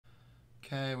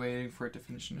Okay, waiting for it to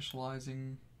finish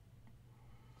initializing.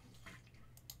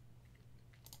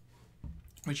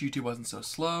 Which YouTube wasn't so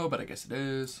slow, but I guess it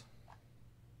is.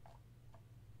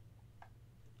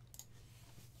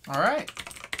 Alright.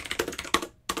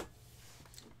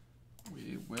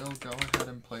 We will go ahead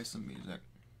and play some music.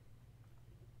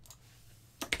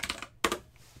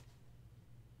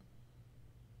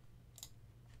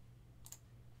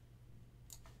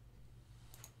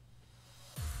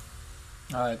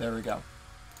 Alright, there we go.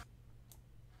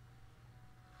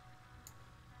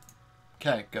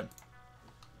 Okay, good.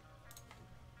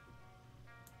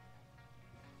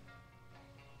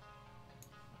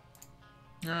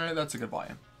 Alright, that's a good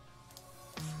volume.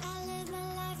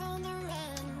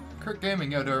 Kurt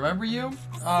Gaming, yo, do I remember you?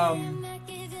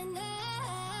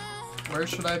 Where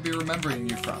should I be remembering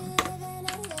you from?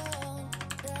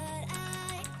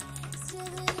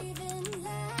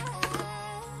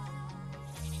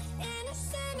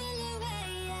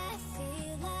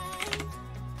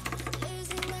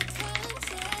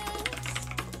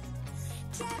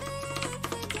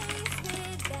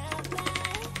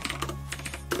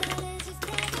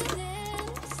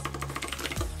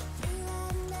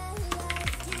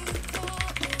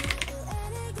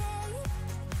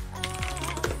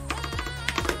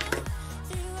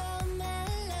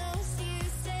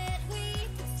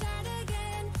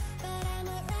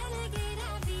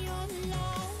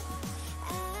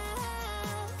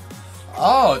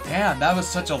 Oh, damn, that was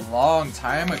such a long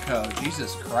time ago.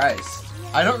 Jesus Christ.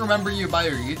 I don't remember you by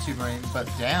your YouTube name, but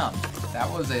damn, that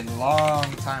was a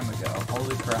long time ago.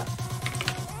 Holy crap.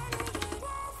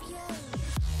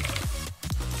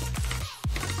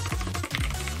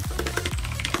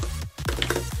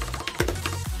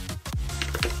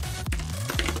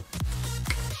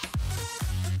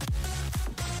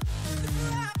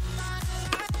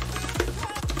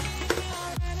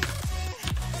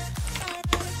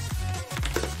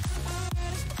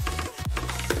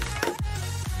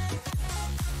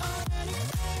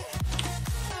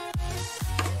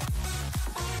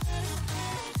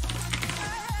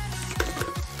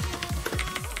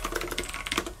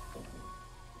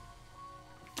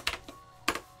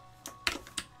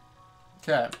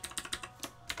 Okay.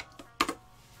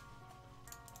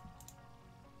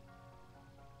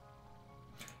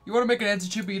 You want to make an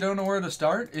Anticheat but you don't know where to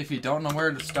start? If you don't know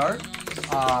where to start,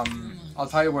 I'll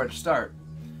tell you where to start.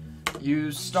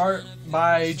 You start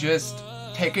by just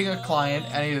picking a client,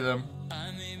 any of them.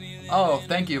 Oh,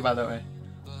 thank you, by the way.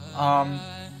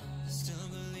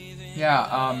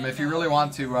 If you really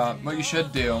want to, what you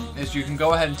should do is you can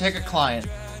go ahead and take a client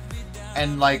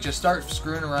and like just start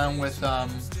screwing around with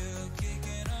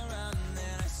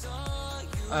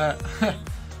I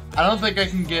don't think I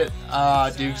can get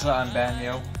Dukes to unban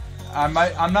you. I'm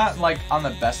not like on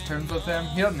the best terms with him.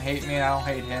 He doesn't hate me and I don't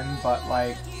hate him, but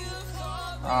like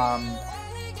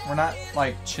we're not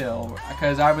like chill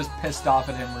because I was pissed off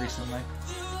at him recently.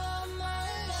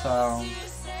 So,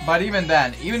 but even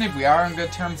then, even if we are on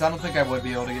good terms, I don't think I would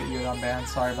be able to get you unbanned.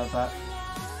 Sorry about that.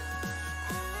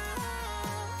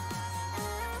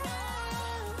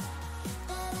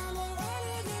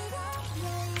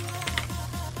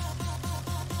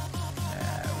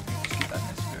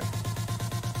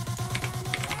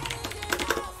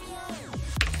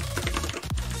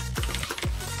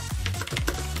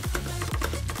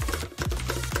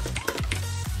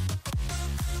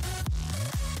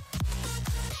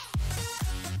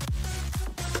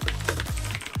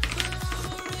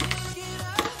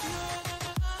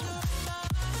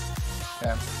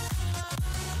 Okay.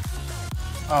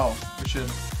 Oh, we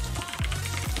should.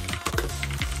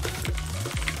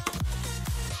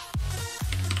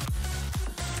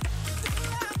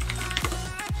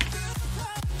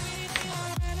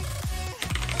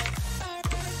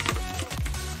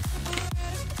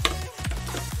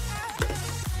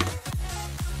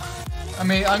 I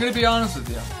mean, I'm gonna be honest with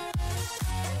you.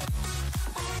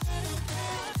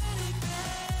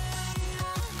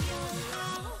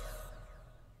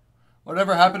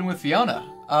 Whatever happened with Fiona?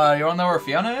 You wanna know where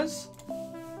Fiona is?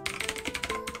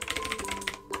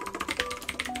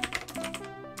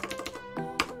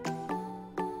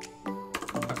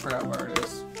 I forgot where it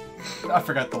is. I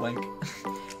forgot the link.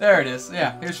 There it is.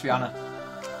 Yeah, here's Fiona.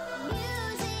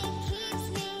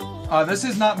 This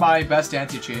is not my best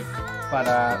anti-cheat, but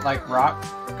like rock,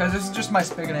 because this is just my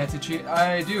spigot anti-cheat.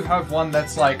 I do have one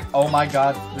that's like, oh my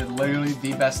god, literally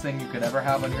the best thing you could ever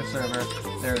have on your server.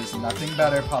 There is nothing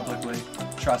better publicly.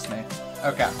 Trust me.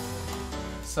 Okay.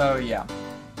 So, yeah.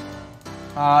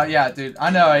 Yeah, dude. I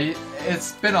know,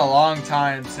 it's been a long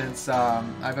time since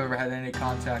I've ever had any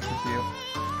contact with you.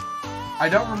 I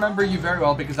don't remember you very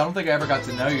well because I don't think I ever got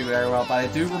to know you very well, but I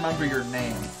do remember your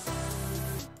name.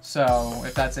 So,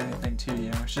 if that's anything to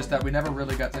you. It's just that we never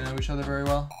really got to know each other very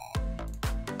well.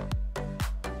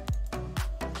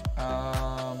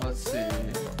 Let's see.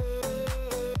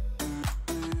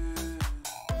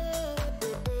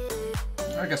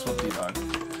 I guess we'll debug.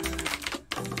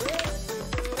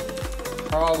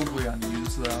 Probably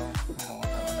unused though. We don't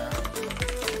want that in there.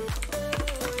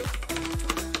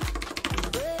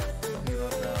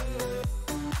 Debug value.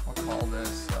 We'll call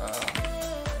this.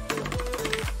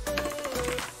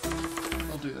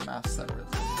 We'll do the math separately.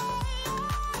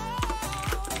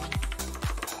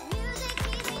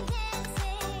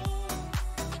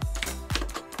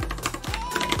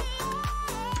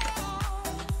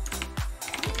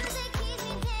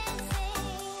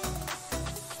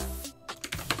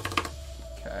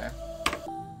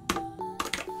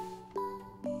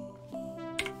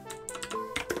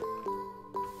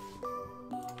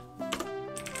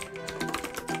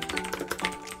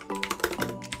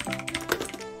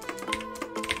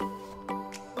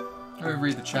 Let me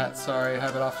read the chat, sorry, I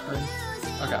have it off screen.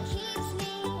 Okay.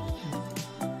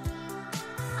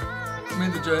 I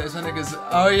mean, the Hispanic is.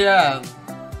 Oh, yeah!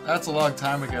 That's a long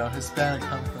time ago. Hispanic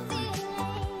company.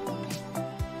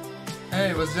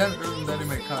 Hey, was that you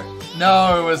make car?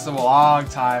 No, it was a long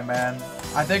time, man.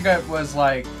 I think it was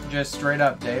like just straight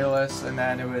up Daedalus, and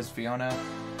then it was Fiona,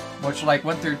 which like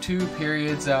went through 2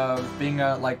 periods of being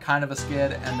a like kind of a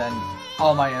skid, and then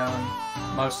all my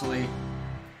own, mostly.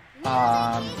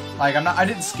 Like I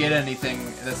didn't skid anything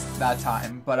that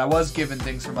time, but I was given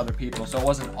things from other people, so it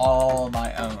wasn't all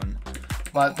my own.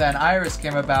 But then Iris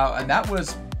came about, and that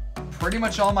was pretty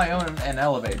much all my own and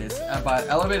Elevated. But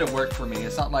Elevated worked for me.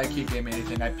 It's not like he gave me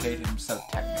anything, I paid him, so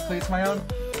technically it's my own.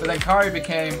 But then Kauri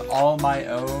became all my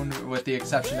own, with the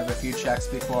exception of a few checks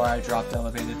before I dropped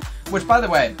Elevated. Which, by the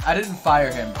way, I didn't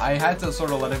fire him. I had to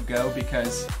sort of let him go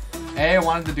because A, I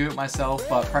wanted to do it myself,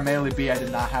 but primarily B, I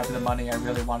did not have the money I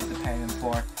really wanted to pay him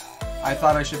for. I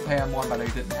thought I should pay him more, but I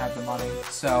didn't have the money,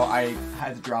 so I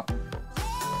had to drop him.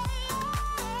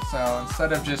 So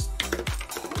instead of just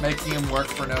making him work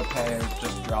for no pay, I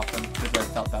just dropped him because I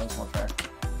felt that was more fair.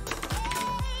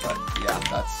 But yeah,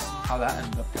 that's how that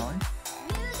ended up going.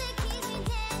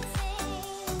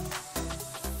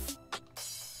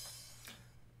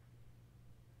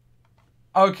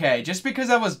 Okay, just because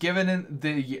I was given in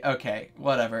the... Okay,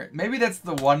 whatever. Maybe that's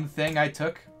the one thing I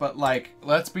took, but like,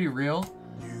 let's be real.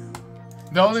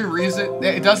 The only reason...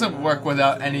 It doesn't work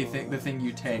without anything, the thing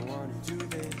you take.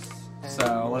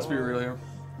 So, let's be real here.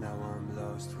 Now I'm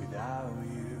lost without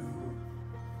you.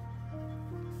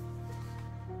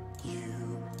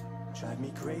 You drive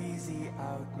me crazy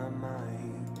out my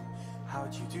mind.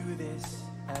 How'd you do this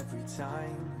every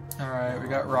time? Alright, we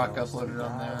got Rock uploaded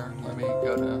on there. Let me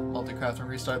go to Multicraft and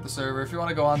restart the server. If you want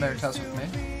to go on there and test with me.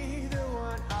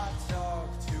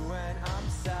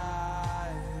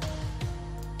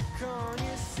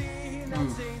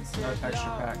 Ooh, no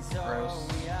texture pack. Gross.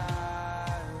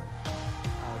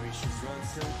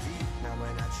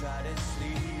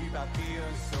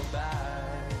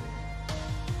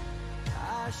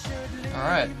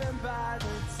 Alright.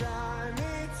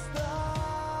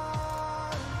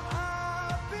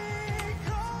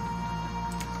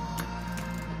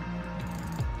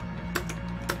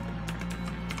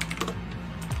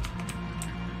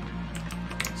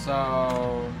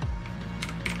 So...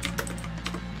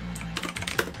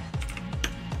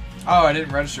 Oh, I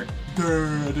didn't register.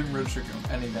 I didn't register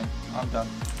anything. I'm done.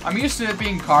 I'm used to it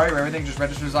being Kauri where everything just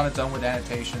registers on its own with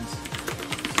annotations.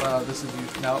 So this is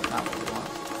used. Nope, not what we want.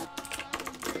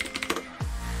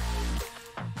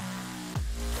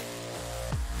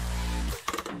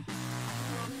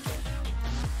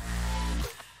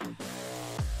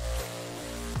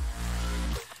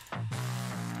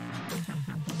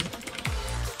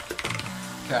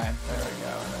 Okay, there we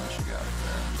go, and then we should go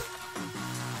there.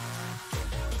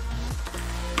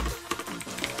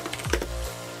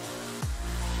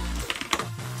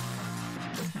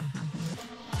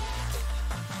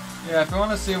 Yeah, if you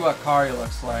want to see what Kauri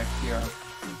looks like, here.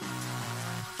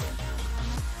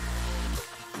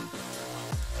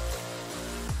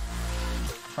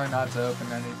 Try not to open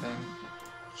anything.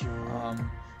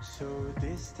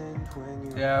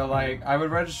 Yeah, like, I would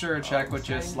register a check with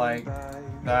just, like,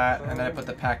 that, and then I put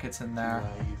the packets in there.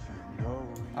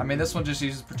 I mean, this one just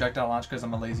uses projectile launch because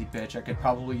I'm a lazy bitch. I could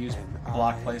probably use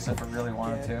block place if I really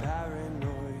wanted to.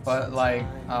 But, like,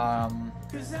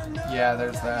 yeah,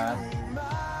 there's that.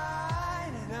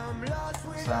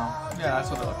 So, yeah, that's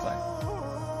what it looked like.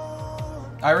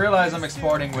 I realize I'm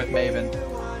exporting with Maven.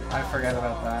 I forget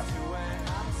about that.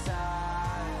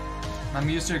 I'm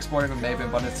used to exporting with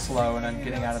Maven, but it's slow, and I'm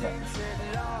getting out of it.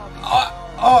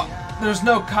 Oh, there's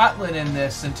no Kotlin in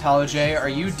this, IntelliJ. Are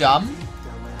you dumb?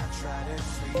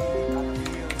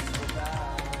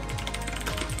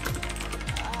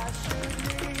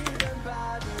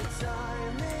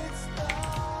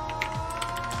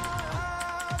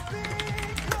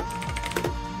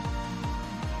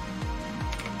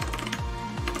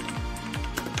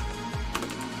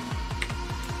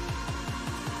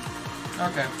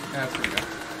 Okay, yeah, that's pretty good.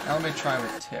 Now let me try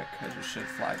with Tick, because it should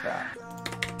flag that.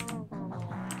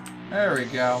 There we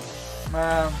go.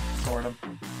 Sort of.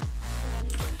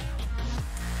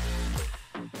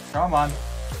 Come on.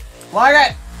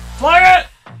 Flag it! Flag it!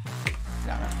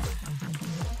 Damn it.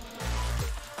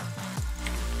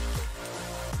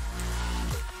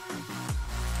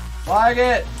 Flag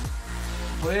it!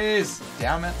 Please.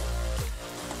 Damn it.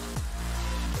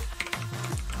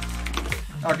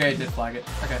 Okay, it did flag it.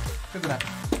 Okay, good enough.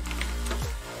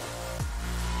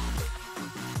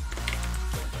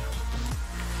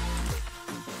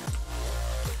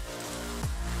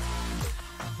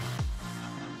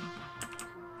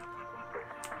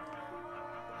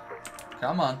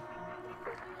 Come on.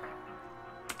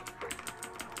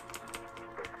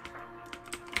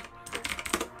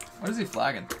 What is he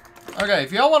flagging? Okay,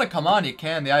 if y'all want to come on, you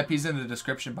can. The IP's in the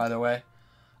description, by the way.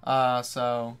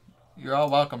 So, you're all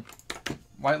welcome.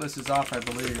 Whitelist is off, I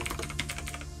believe.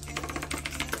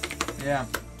 Yeah.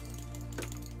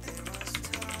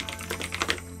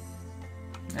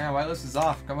 Yeah, whitelist is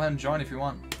off. Come ahead and join if you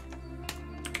want.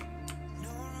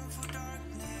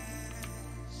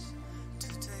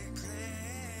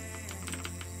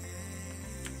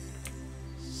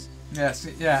 Yes,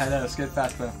 yeah, I know. Skip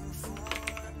fast though.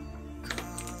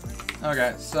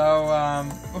 Okay, so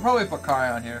we'll probably put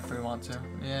Kai on here if we want to.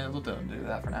 Yeah, we'll do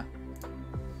that for now.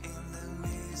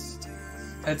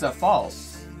 It's a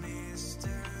false.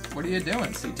 What are you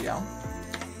doing, CTL?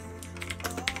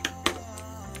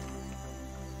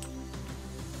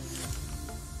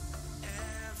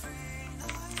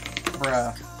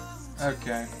 Bruh.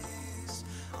 Okay.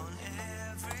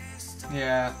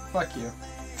 Yeah, fuck you.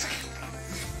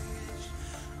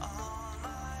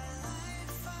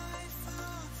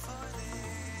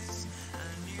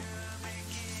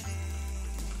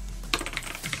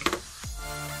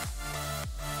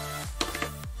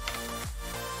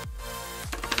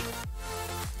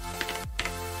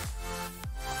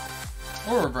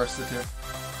 Or reverse the two.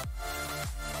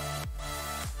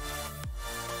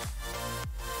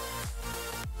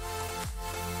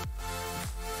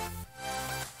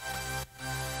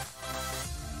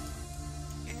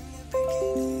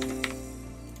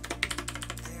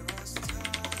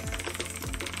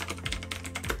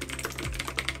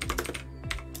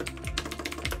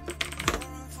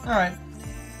 Alright.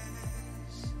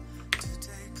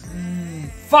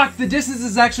 Fuck, the distance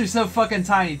is actually so fucking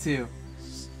tiny too.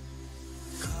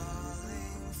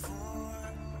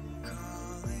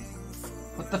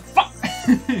 What the fuck?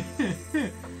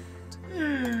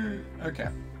 Okay.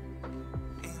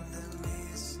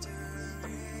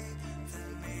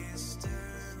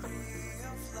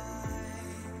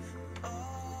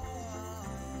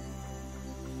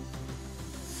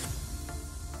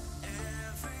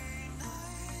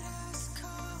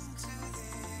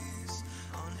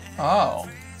 Oh.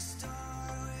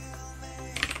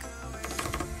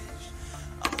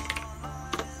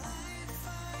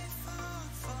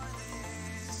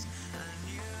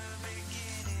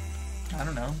 I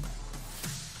don't know.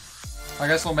 I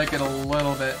guess we'll make it a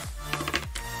little bit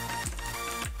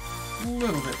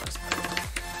less better.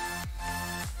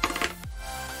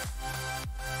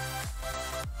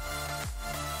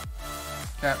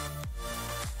 Okay.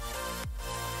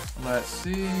 Let's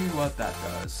see what that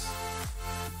does.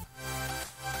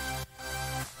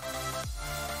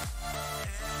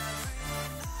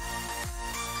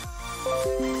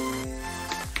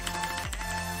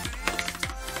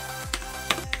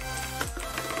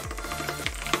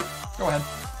 Go ahead.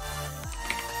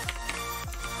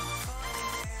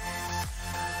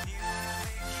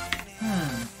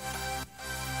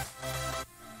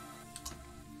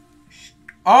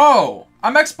 Oh!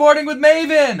 I'm exporting with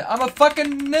Maven! I'm a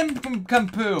fucking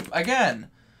nincompoop again.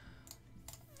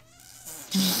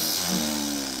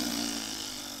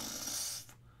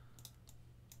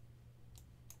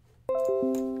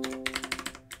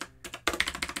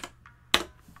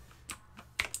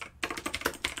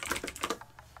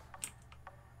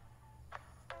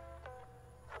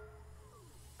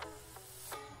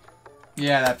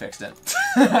 Yeah, that fixed it.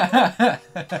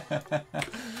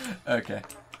 Okay.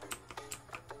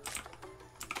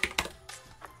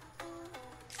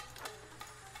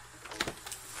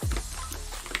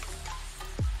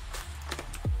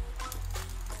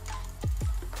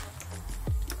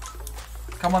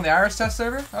 come on the Iris test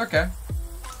server? Okay.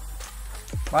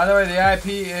 By the way, the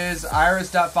IP is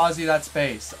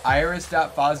iris.fozzy.space.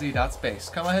 Iris.fozzy.space.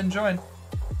 Come ahead and join.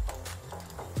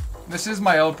 This is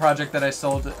my old project that I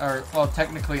sold, or, well,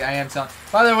 technically I am selling.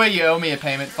 By the way, you owe me a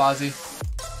payment, Fozzy.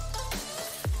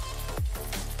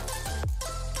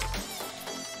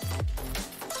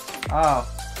 Oh.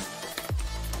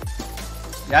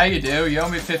 Yeah, you do. You owe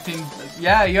me 15...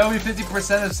 Yeah, you owe me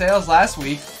 50% of sales last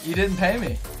week. You didn't pay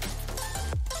me.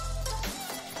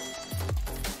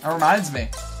 That reminds me.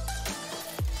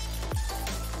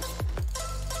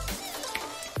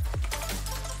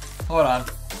 Hold on.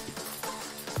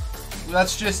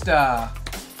 Let's just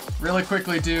really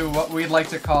quickly do what we'd like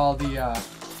to call the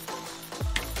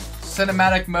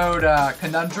cinematic mode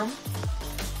conundrum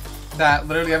that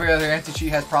literally every other anti-cheat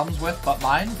has problems with but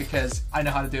mine, because I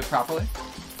know how to do it properly.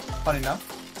 Funny enough.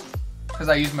 Because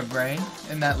I use my brain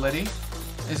in that liddy.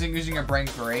 Isn't using your brain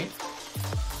great?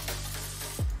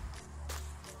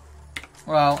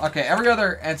 Well, okay, every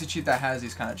other anti-cheat that has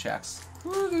these kind of checks.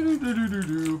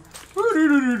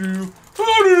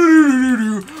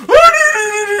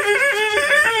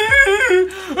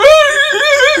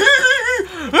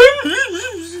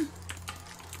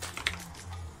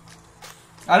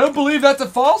 I don't believe that's a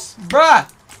false? Bruh!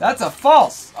 That's a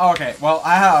false! Oh, okay, well,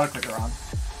 I had auto-clicker on.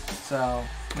 So,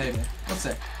 maybe. Let's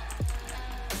see.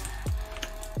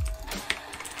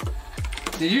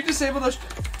 Did you disable those?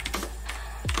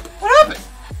 What happened?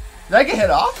 Did I get hit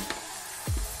off?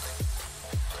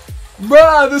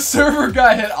 Bruh, the server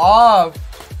got hit off.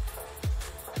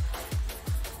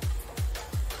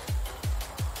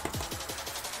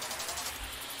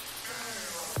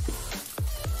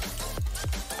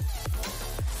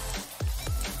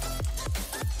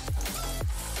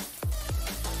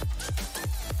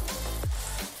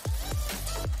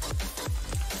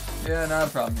 Yeah, not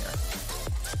a problem here.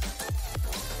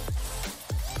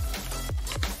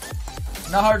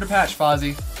 Not hard to patch,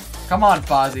 Fozzy. Come on,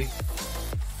 Fozzy.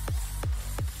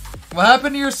 What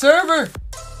happened to your server?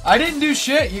 I didn't do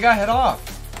shit. You got hit off.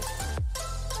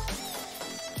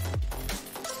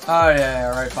 Oh, yeah,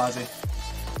 right, Fozzy.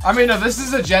 I mean, no, this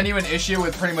is a genuine issue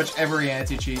with pretty much every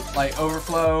anti-cheat. Like,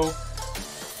 Overflow.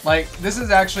 Like, this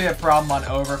is actually a problem on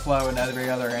Overflow and every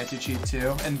other anti-cheat,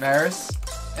 too. And Varus.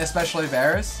 Especially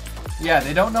Varus. Yeah,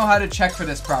 they don't know how to check for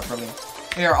this properly.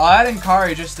 Here, I'll add in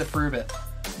Kauri just to prove it.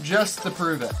 Just to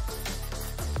prove it.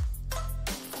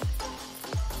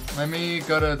 Let me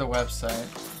go to the website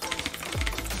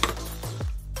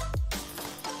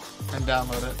and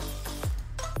download it.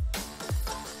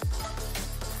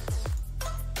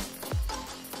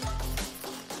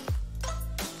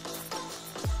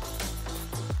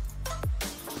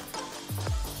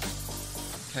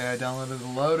 Okay, I downloaded the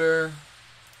loader.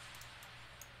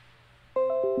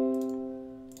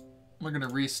 We're gonna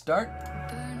restart.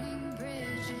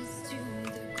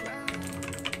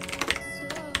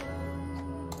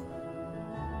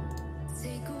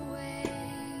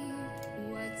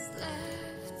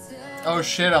 Oh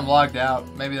shit, I'm logged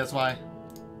out. Maybe that's why.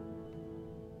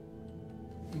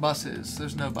 Buses.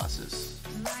 There's no buses.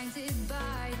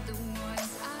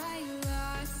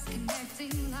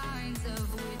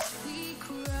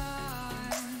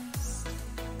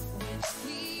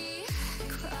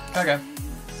 Okay.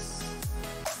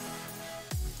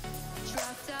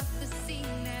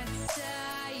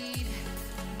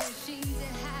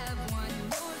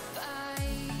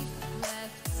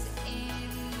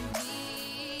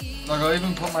 Like, I'll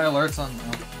even put my alerts on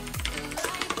now.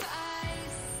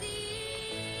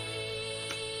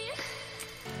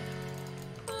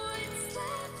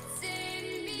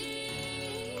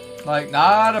 Like,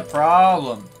 not a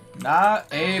problem. Not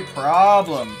a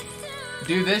problem.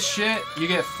 Do this shit, you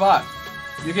get fucked.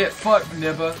 You get fucked,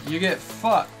 Nibba. You get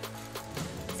fucked.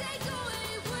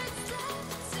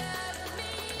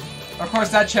 Of course,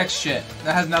 that checks shit.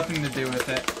 That has nothing to do with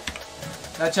it.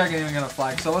 That check ain't even gonna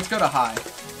flag. So let's go to high.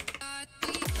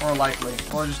 Or likely.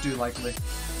 Or just do likely.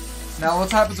 Now,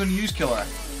 what happens when you use killer?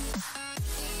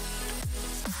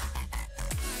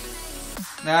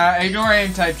 Nah, ignore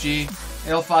aim type G.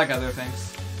 It'll flag other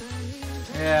things.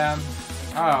 Yeah.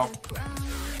 Oh.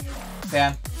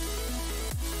 Damn.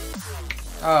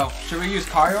 Oh, should we use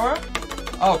Kauri?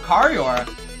 Oh, Kauri.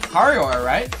 Kauri,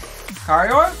 right?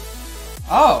 Kauri?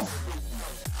 Oh.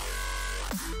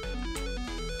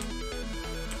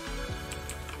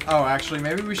 Oh, actually,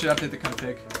 maybe we should update the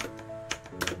config.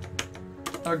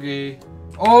 Okay.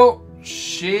 Oh,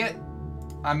 shit.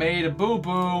 I made a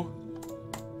boo-boo.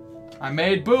 I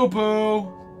made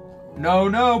boo-boo. No,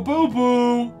 no,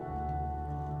 boo-boo.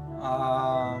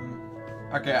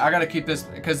 Okay, I gotta keep this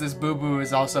because this boo-boo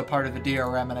is also part of the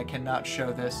DRM and I cannot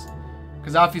show this.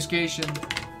 Because obfuscation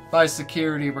by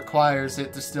security requires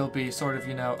it to still be sort of,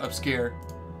 you know, obscure.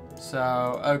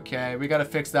 So, okay, we gotta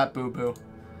fix that boo-boo.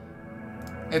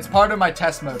 It's part of my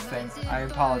test mode thing. I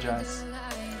apologize.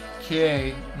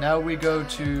 Okay, now we go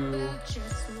to...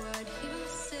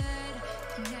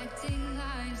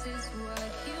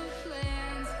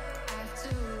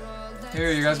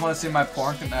 Here, you guys want to see my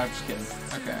porn? No, I'm just kidding.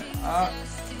 Okay.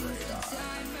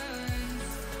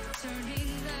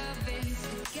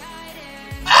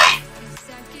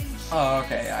 Oh,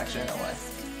 okay. Actually, no way.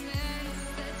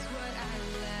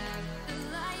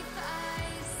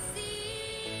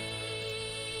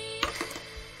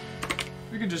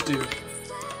 We can just do...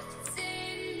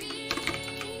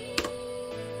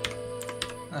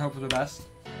 I hope for the best.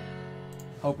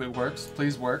 Hope it works.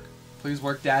 Please work. Please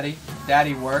work, Daddy.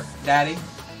 Daddy, work. Daddy.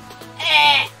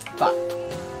 Fuck.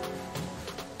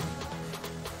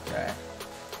 Okay.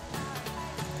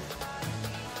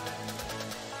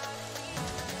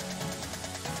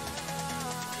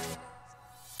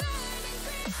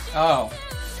 Oh.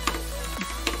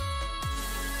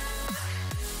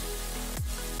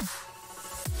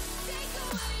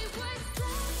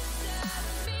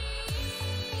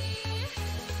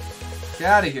 Get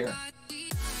out of here.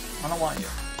 I don't want you.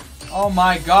 Oh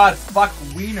my god, fuck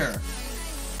wiener.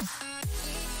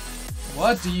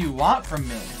 What do you want from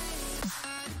me?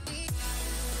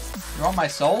 You want my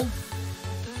soul?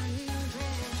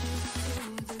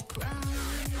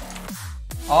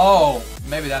 Oh,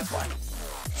 maybe that's why.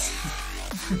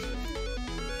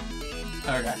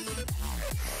 Okay.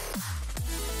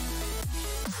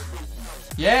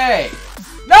 Yay!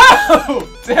 No!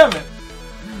 Damn it!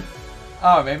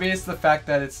 Oh, maybe it's the fact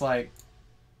that it's like...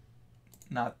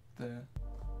 Not the...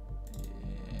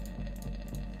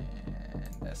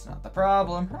 That's not the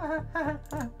problem.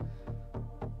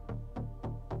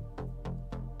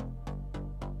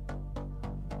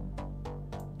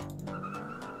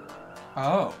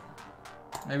 Oh.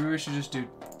 Maybe we should just do...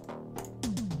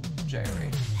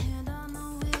 Jerry.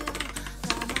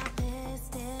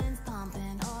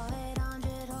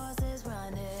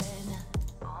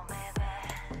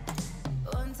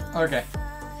 Okay.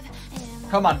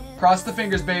 Come on. Cross the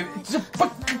fingers, baby.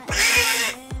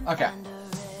 Okay.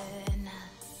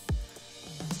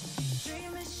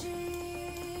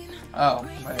 Oh,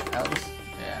 wait. That was...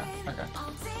 Yeah. Okay.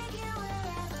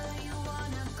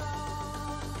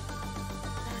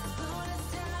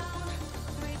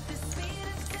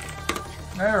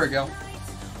 There we go.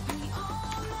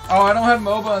 Oh, I don't have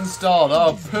MOBA installed.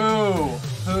 Oh, poo.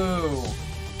 Poo.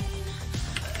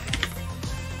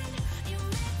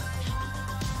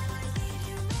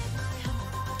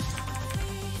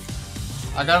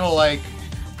 I gotta like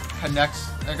connect.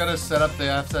 I gotta set up the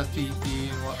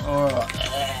FTP and what. Oh,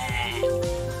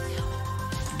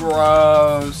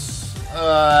 gross.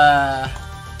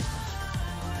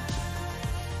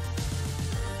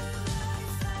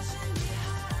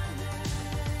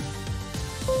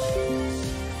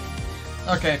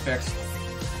 Okay, fixed.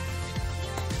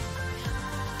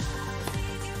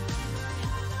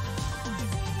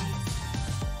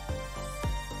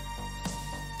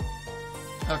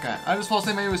 Okay, I was supposed to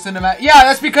say maybe it was cinematic. Yeah,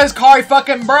 that's because Kauri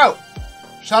fucking broke.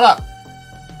 Shut up.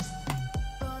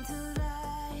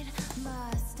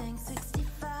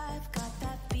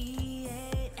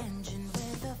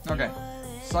 Okay,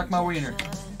 suck my wiener.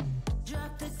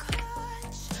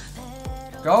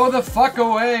 Go the fuck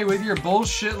away with your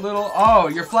bullshit little... Oh,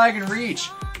 you're flag and reach.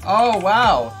 Oh,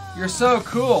 wow. You're so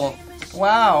cool.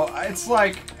 Wow. It's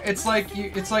like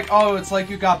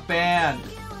you got banned.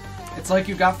 It's like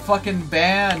you got fucking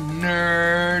banned,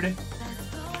 nerd.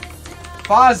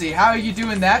 Fozzie, how are you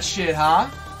doing that shit, huh?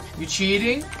 You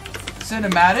cheating?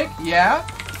 Cinematic? Yeah?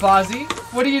 Fozzie,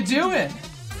 what are you doing?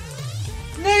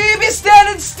 Nigga, you be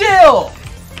standing still!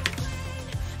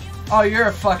 Oh, you're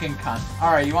a fucking cunt.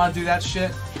 Alright, you wanna do that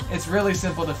shit? It's really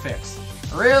simple to fix.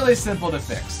 Really simple to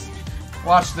fix.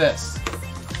 Watch this.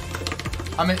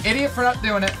 I'm an idiot for not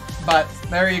doing it, but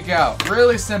there you go.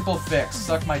 Really simple fix.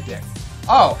 Suck my dick.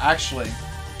 Oh, actually.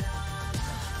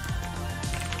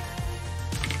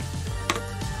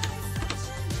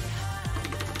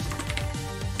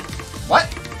 What?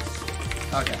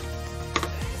 Okay.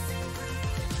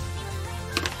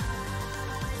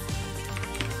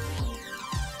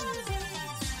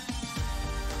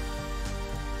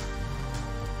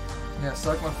 Yeah,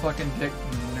 suck my fucking dick,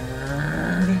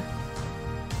 nerd.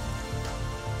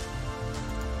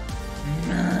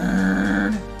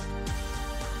 Nerd.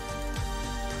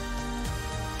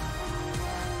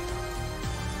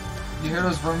 You hear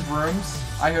those vroom vrooms?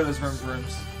 I hear those vroom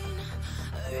vrooms.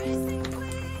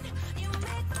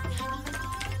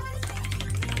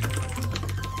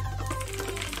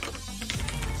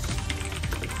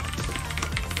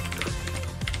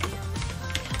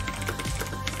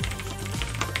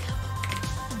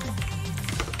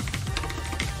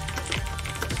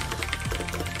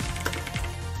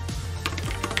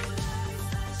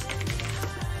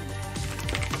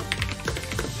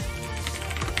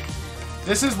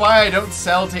 This is why I don't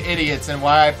sell to idiots and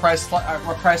why I price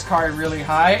Kauri really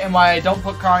high and why I don't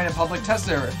put Kauri in a public test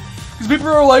server. Because people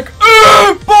are like,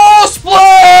 boss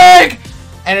plague!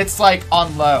 And it's like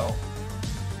on low.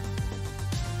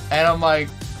 And I'm like...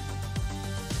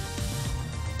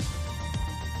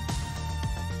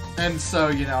 And so,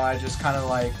 you know, I just kind of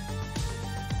like...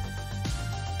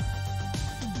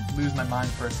 lose my mind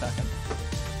for a second.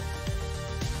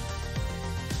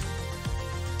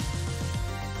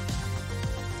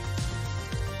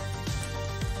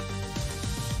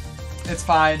 It's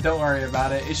fine, don't worry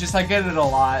about it. It's just I get it a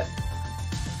lot.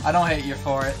 I don't hate you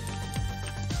for it.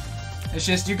 It's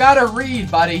just you gotta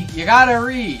read, buddy. You gotta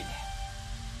read.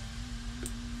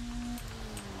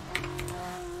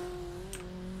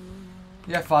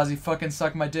 Yeah, Fozzie, fucking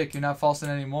suck my dick. You're not falsing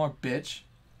anymore, bitch.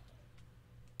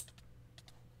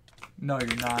 No,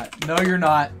 you're not. No, you're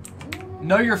not.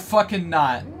 No, you're fucking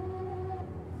not.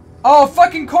 Oh,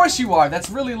 fucking course you are. That's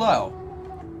really low.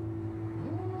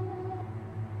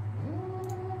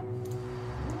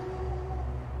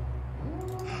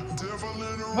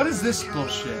 What is this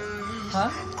bullshit? Huh?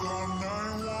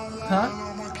 Huh?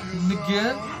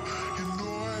 Again?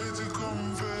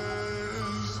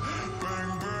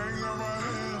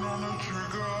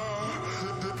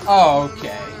 Oh,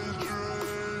 okay.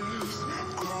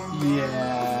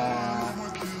 Yeah.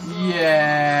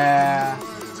 Yeah.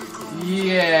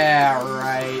 Yeah,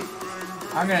 right.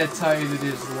 I'm gonna tell you to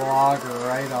just log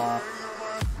right off.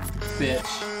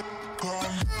 Bitch.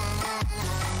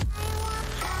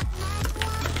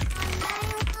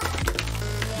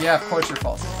 Yeah, of course you're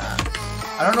false at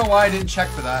that. I don't know why I didn't check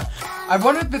for that. I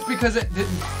wonder if it's because it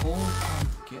didn't pull.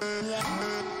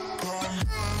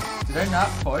 Did I not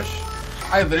push?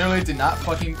 I literally did not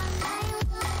fucking...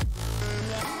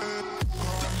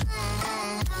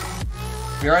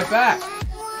 Be right back.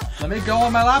 Let me go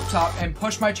on my laptop and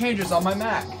push my changes on my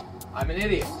Mac. I'm an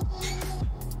idiot.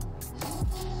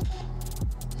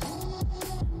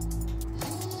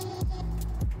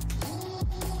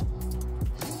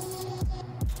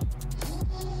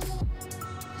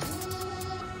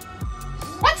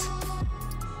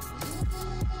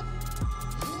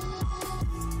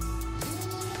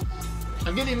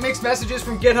 I'm getting mixed messages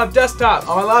from GitHub Desktop.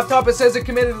 On my laptop it says it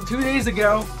committed 2 days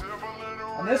ago.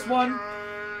 On this one,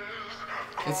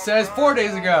 it says 4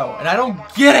 days ago. And I don't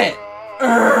get it!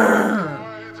 Urgh.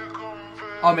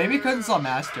 Oh, maybe because it's on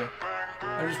master.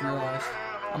 I just realized.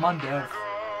 I'm on dev.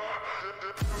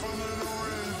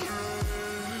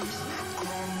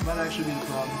 Might actually be the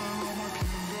problem.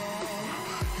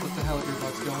 What the hell are your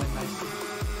bugs going nicely?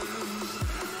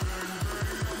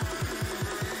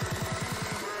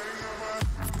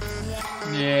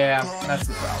 Yeah, that's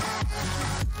the problem.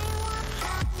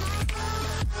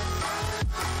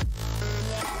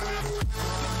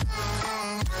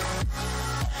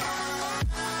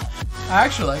 I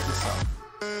actually like this song.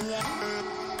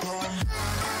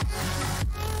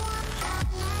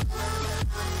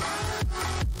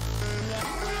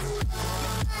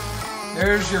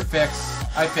 There's your fix.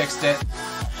 I fixed it.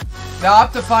 The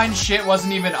Optifine shit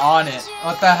wasn't even on it.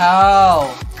 What the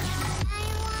hell?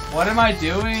 What am I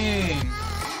doing?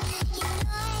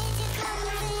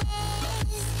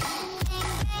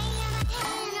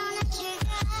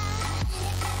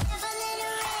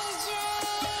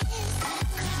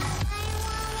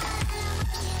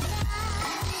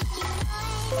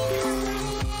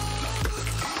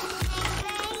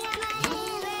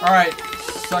 Alright,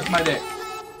 suck my dick.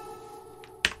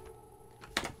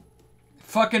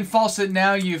 Fucking false it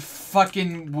now, you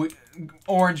fucking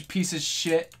orange piece of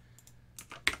shit.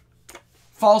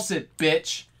 False it,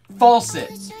 bitch. False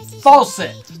it. False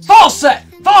it. False it!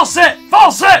 False it!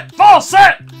 False it! False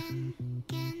it!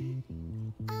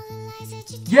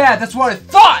 Yeah, that's what I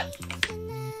thought!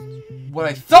 What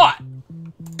I thought!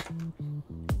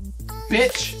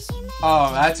 Bitch.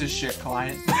 Oh, that's a shit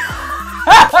client.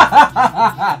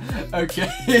 Okay.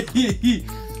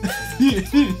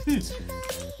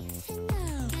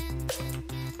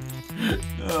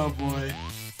 Oh boy.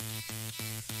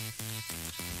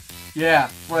 Yeah,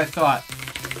 what I thought.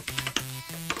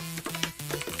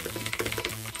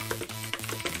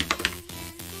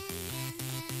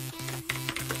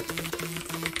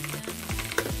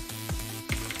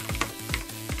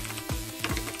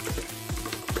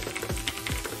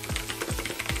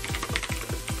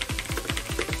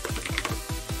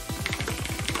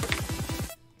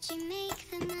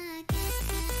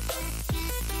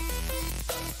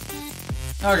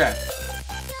 Okay.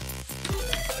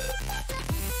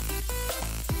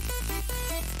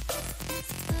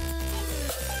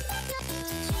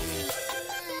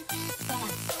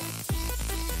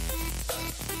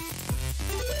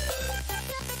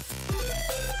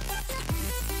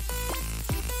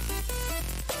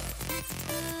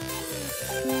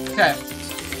 Okay.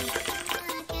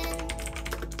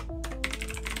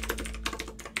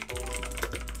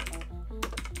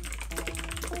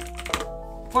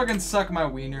 Fucking suck my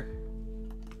wiener.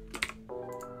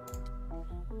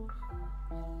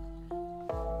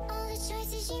 All the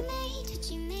choices you made, did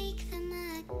you make them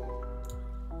up?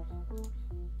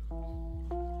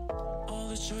 All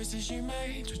the choices you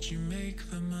made, did you make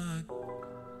them up?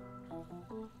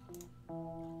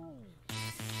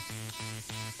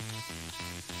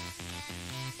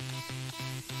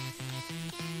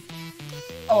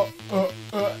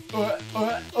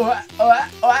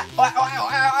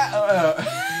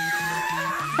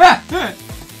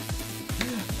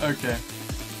 Okay.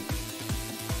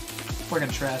 Fucking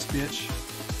trash, bitch.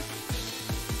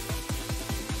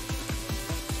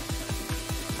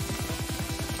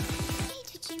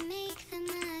 Did you make them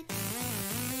up?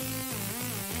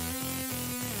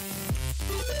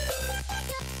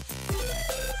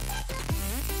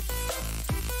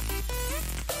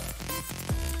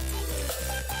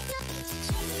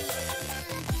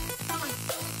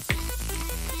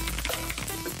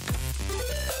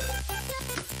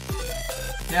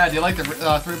 Yeah, do you like the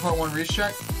 3.1 reach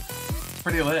check? It's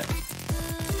pretty lit.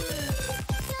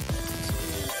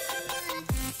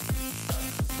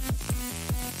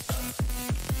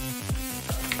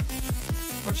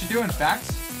 What you doing,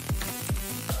 Fax?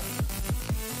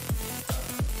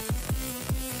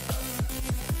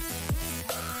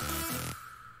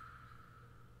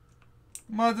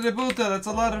 Madre puta, that's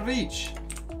a lot of reach.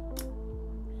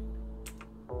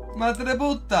 Madre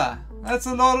puta, that's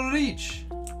a lot of reach.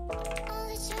 All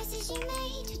the choices you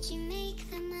made, did you make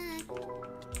them up?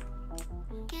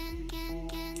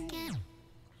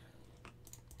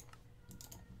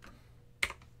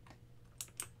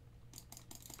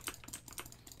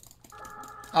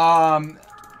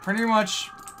 Pretty much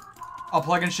a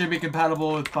plugin should be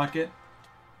compatible with Bucket.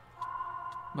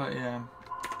 But yeah,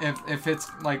 if it's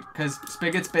like, cause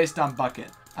Spigot's based on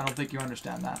Bucket. I don't think you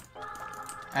understand that.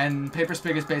 And Paper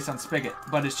Spigot's based on Spigot,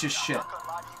 but it's just shit.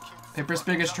 Paper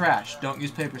Spigot's trash. Don't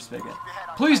use Paper Spigot.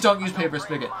 Please don't use Paper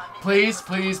Spigot. Please,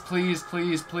 please, please,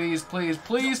 please, please, please,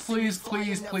 please, please, please,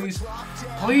 please,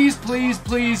 please, please,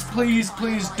 please, please,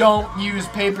 please don't use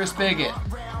Paper Spigot.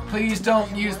 Please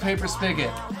don't use Paper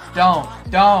Spigot. Don't.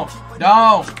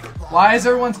 Why is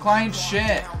everyone's client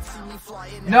shit?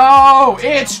 No,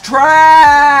 it's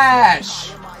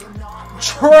trash.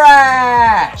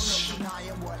 Trash.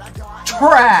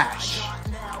 Trash.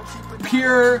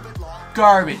 Pure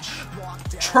garbage.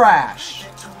 Trash.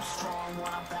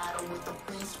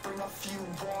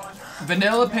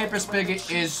 Vanilla Paper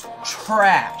Spigot is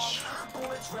trash.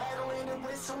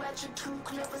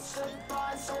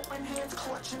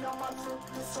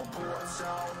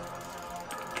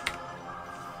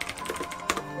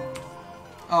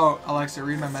 Oh, Alexa,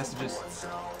 read my messages.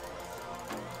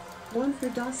 One for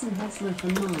Dawson Hessler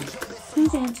from Mom.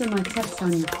 Please answer my text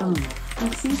on your phone.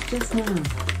 It seems just now.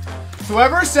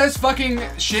 Whoever says fucking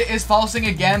shit is falsing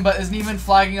again but isn't even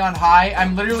flagging on high,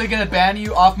 I'm literally gonna ban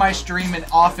you off my stream and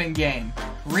off in game.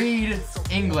 Read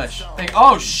English. Like,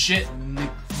 oh shit.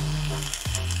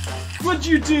 What'd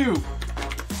you do?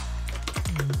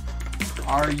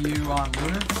 Are you on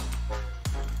Lunar?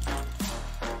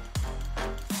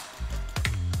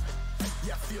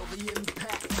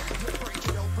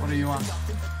 What are you on?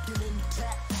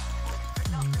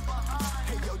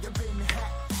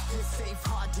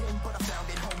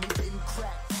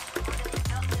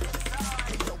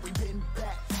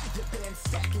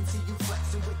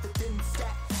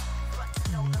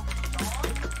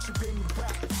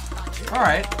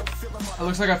 Alright. It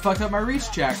looks like I fucked up my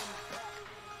reach check.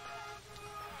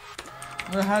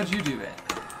 Well, how'd you do it?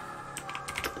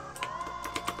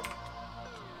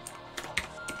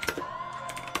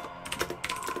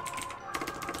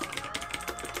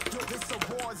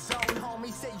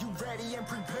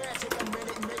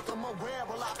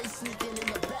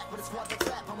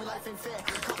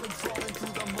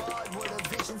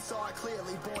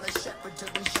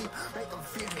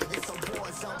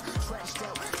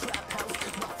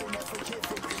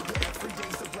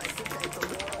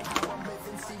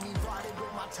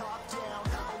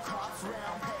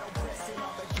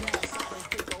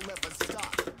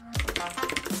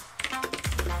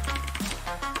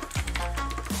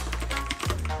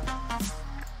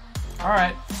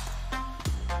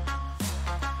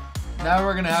 Now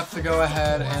we're gonna have to go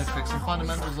ahead and fix some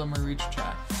fundamentals on my reach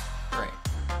chat. Great.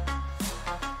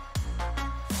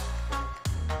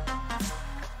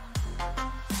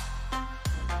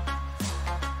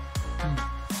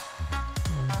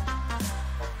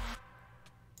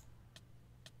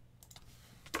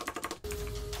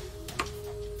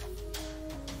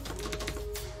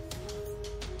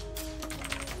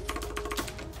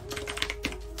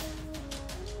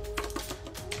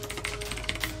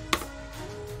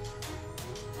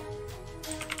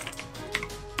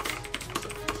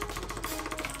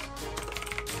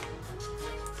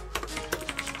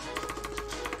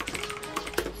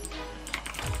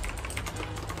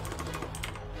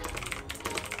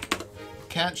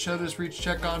 Can't show this reach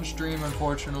check on stream,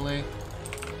 unfortunately,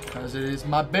 because it is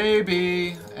my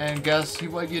baby. And guess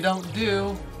what you don't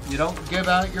do? You don't give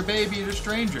out your baby to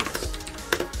strangers.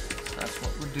 So that's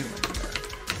what we're doing here.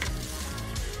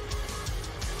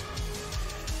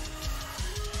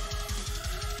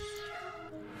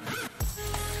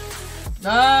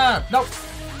 Ah, nope.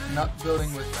 Not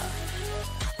building with that.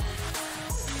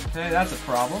 Okay, that's a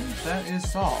problem. That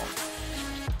is solved.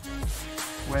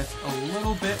 With a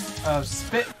little bit of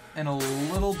spit and a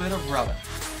little bit of rubbing.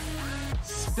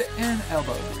 Spit and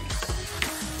elbow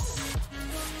grease.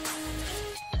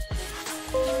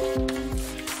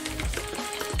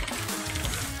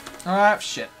 Alright,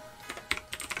 shit.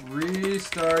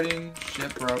 Restarting.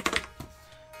 Shit broke.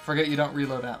 Forget you don't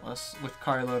reload Atlas with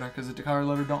car loader because the car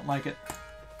loader don't like it.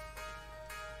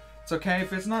 It's okay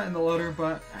if it's not in the loader,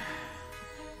 but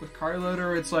with car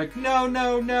loader it's like, no,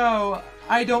 no, no,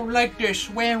 I don't like this,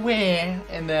 where?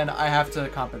 And then I have to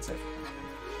compensate.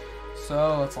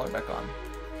 So let's log back on.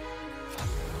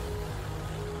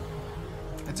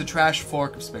 It's a trash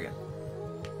fork of spigot.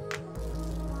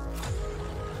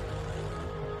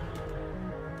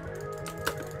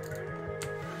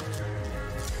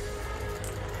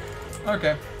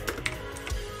 Okay.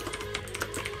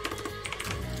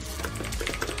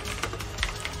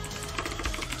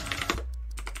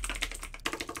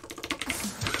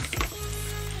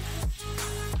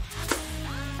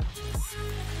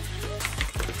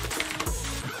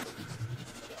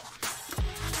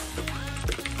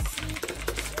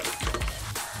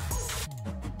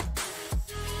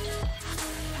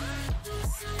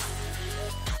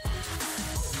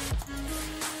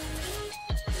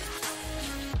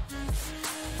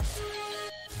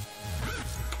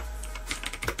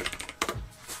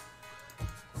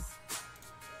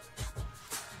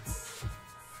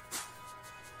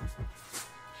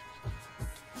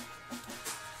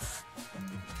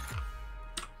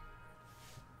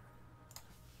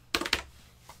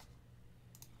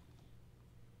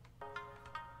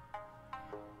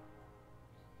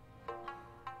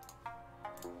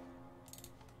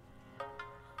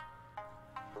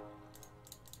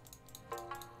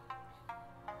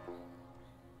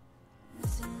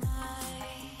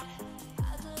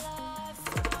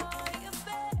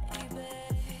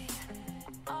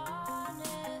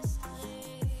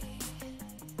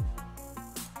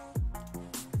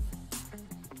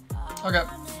 Okay.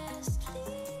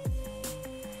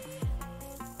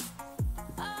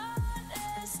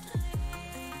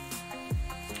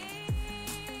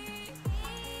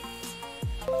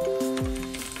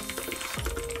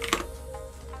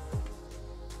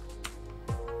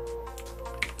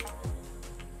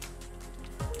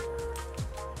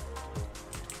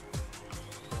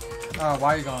 Oh,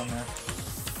 why are you going there?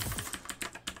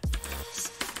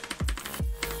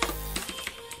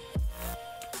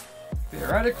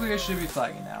 Theoretically, I should be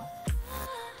flagging now.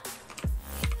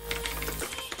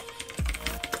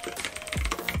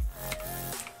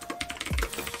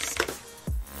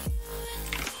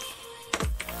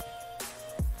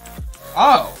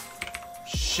 Oh!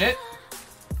 Shit!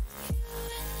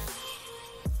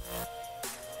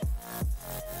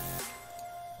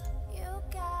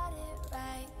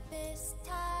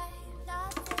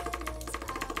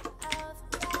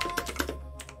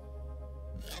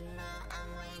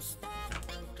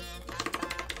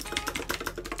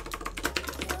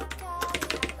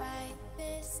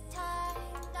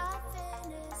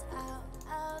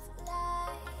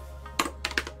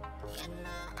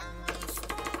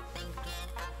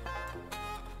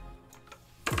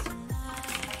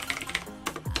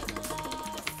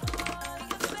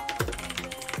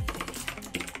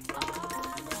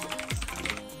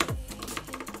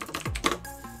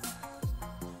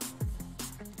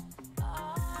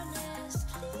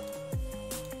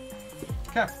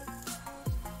 Okay.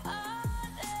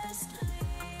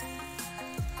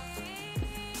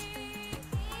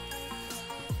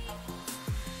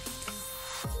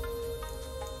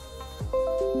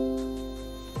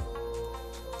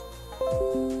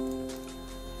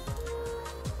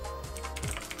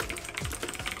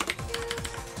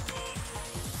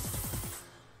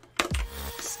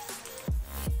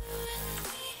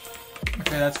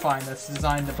 that's fine. That's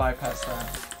designed to bypass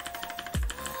that.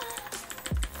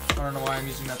 I don't know why I'm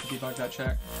using that to debug that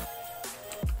check.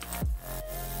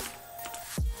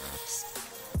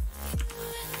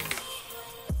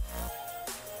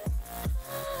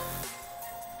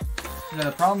 Yeah,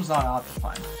 the problem's not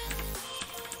Optifine.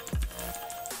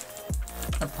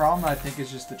 The problem, I think,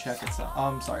 is just the check itself. Oh,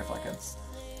 I'm sorry, Fleckheads.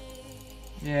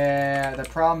 Yeah, the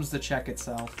problem's the check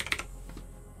itself.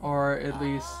 Or at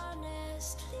least,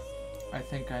 I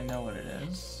think I know what it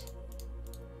is.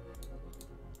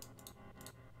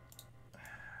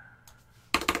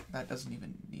 That doesn't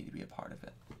even need to be a part of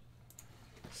it.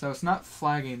 So it's not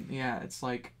flagging. Yeah, it's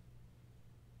like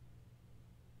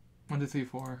 1, 2, 3,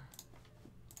 4.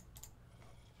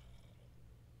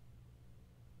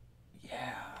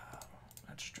 Yeah,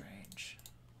 that's strange.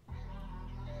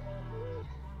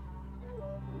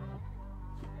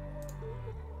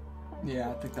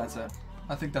 Yeah, I think that's it.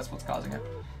 I think that's what's causing it.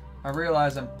 I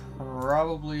realize I'm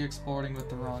probably exporting with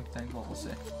the wrong thing, but we'll see.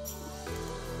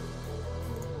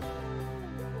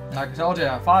 Like I told you,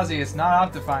 Fozzie, it's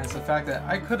not Optifine, it's the fact that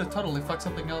I could have totally fucked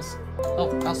something else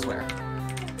elsewhere.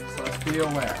 So let's be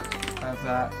aware of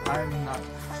that. I'm not.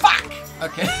 Fuck!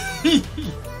 Okay.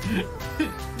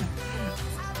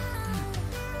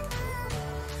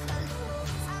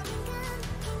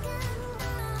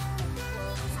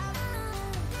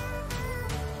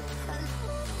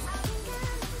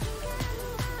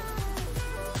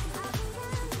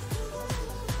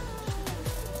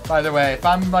 By the way, if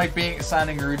I'm like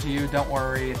sounding rude to you, don't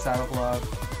worry, it's out of love.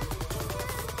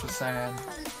 Just saying.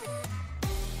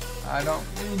 I don't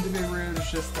mean to be rude, it's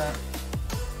just that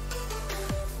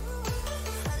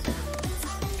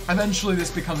eventually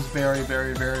this becomes very,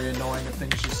 very, very annoying if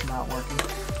things just not working.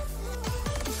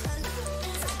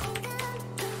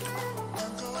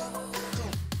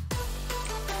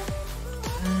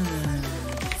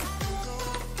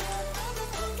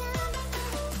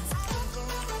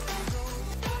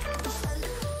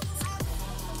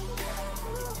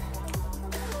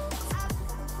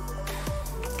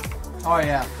 Oh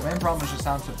yeah, the main problem is just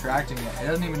how I'm subtracting it. It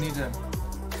doesn't even need to...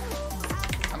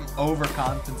 I'm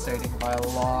overcompensating by a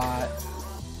lot.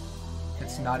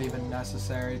 It's not even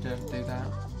necessary to do that.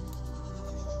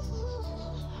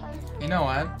 You know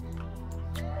what?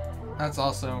 That's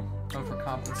also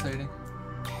overcompensating.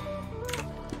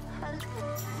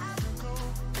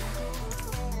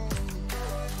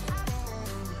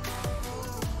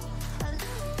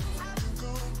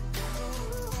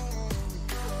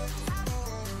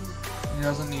 It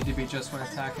doesn't need to be just when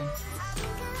attacking.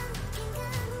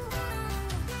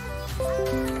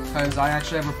 Because I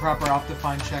actually have a proper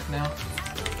Optifine check now.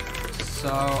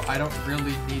 So I don't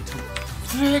really need to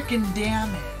frickin' damn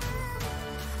it.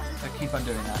 I keep on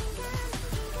doing that.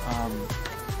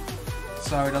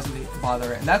 So it doesn't need to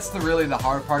bother it. And that's really the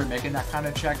hard part of making that kind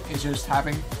of check, is just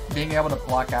being able to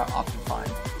block out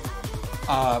Optifine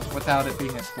without it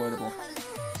being exploitable.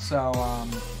 So,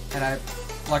 and I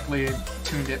luckily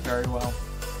tuned it very well.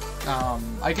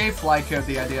 I gave Flycode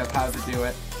the idea of how to do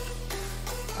it.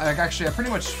 Actually, I pretty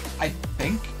much, I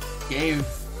think, gave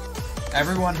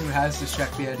everyone who has this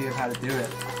check the idea of how to do it.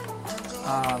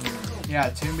 Yeah,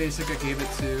 Tune Basic I gave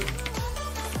it to.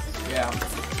 Yeah.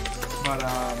 But,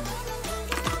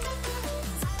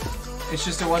 it's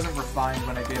just it wasn't refined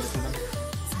when I gave it to them.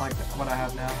 Like what I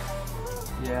have now.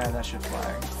 Yeah, that should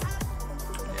flag.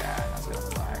 Yeah, that's gonna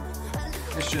flag.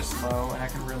 It's just low, and I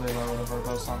can really lower the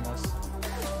verbose on this.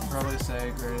 I'd probably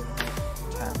say greater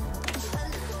than 10.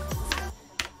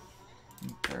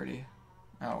 30.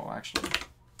 Oh, actually.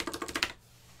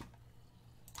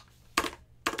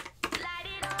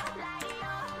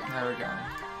 There we go.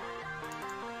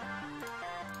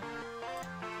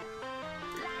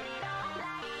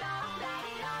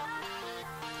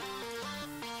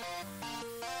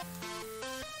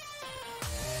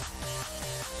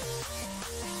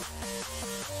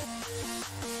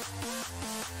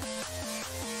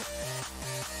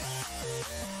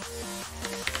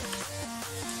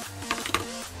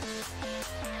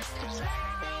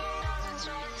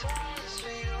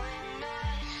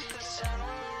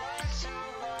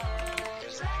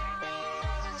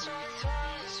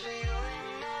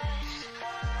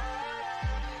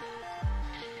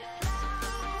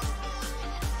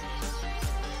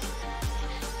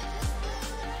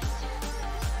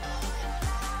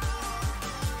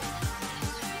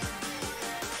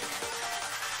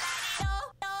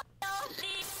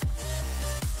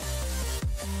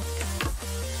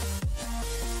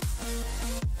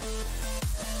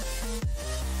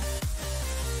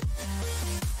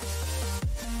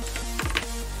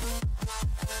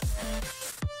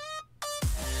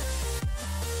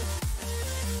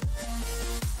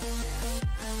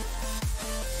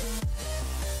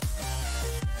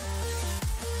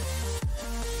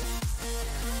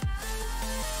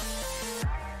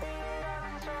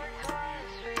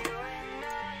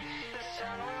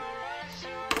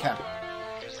 Okay.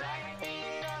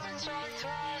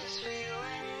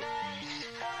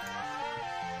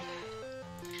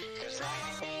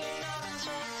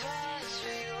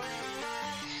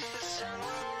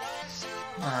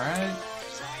 Alright.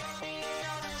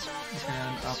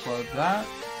 And upload that.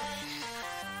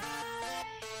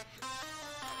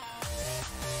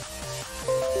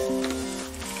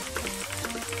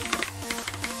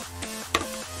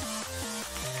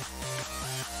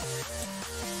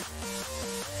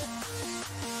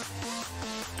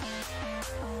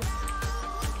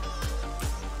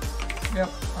 Yep,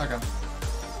 okay.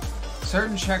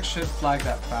 Certain checks should flag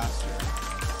that faster.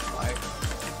 Like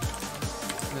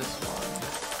this one.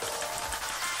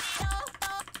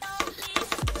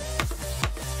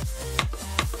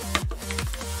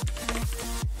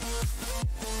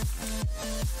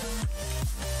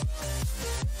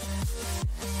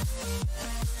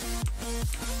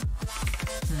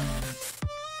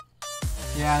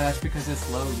 Yeah, that's because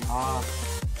it's low yaw.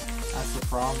 That's the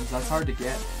problem. That's hard to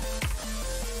get.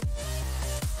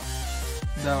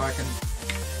 No, I can.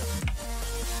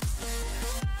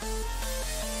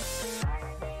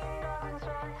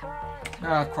 Oh,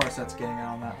 of course that's getting it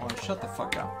on that one. Shut the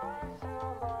fuck up.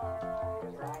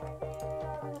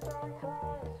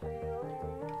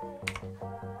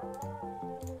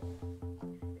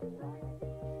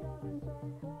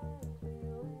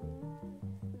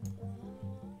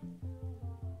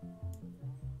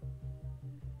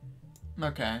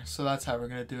 Okay, so that's how we're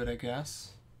gonna do it, I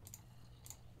guess.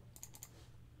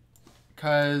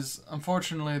 Because,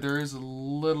 unfortunately, there is a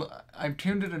little... I've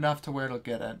tuned it enough to where it'll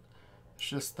get it. It's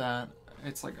just that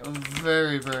it's like a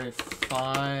very, very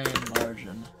fine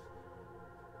margin.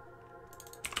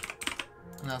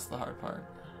 And that's the hard part.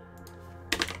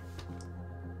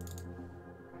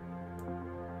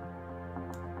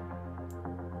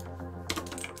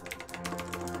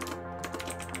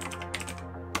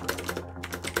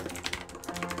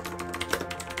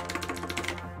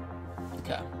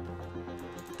 Okay.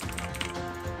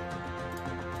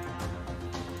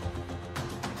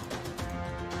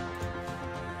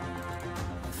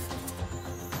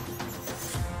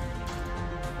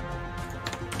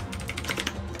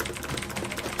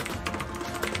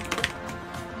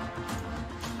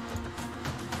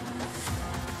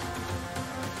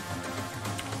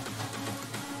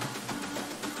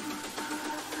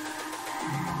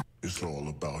 It's all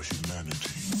about humanity.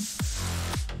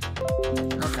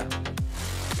 Okay.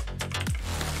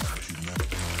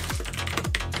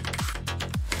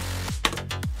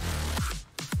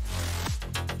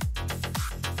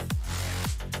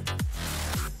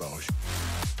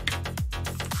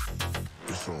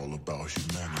 It's all about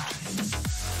humanity.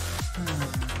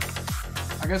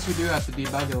 I guess we do have to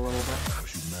debug it a little bit.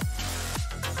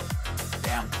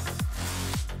 Damn.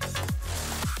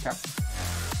 Okay.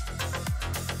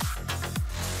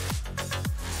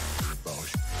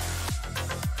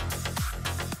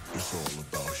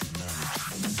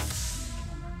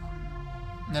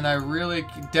 And I really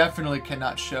definitely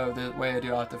cannot show the way I do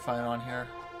Optifine on here.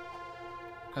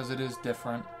 Because it is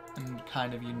different and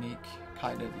kind of unique.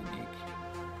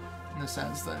 In the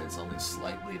sense that it's only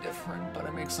slightly different, but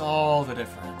it makes all the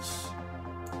difference.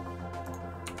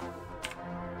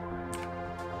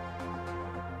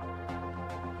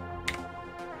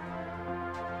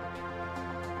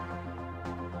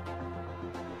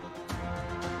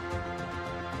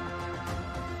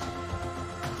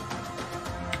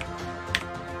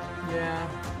 Yeah.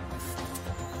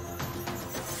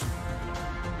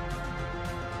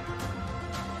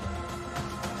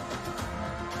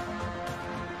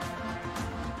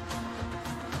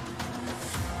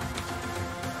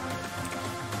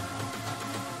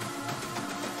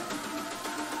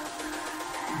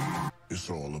 It's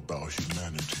all about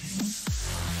humanity.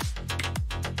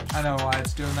 I know why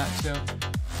it's doing that too.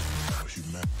 About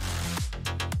humanity.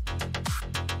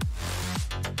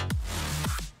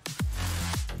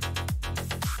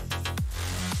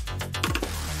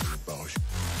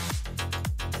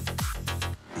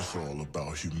 It's all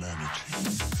about humanity.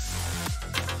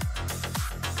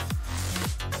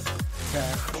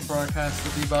 Okay, we'll broadcast the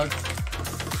debug.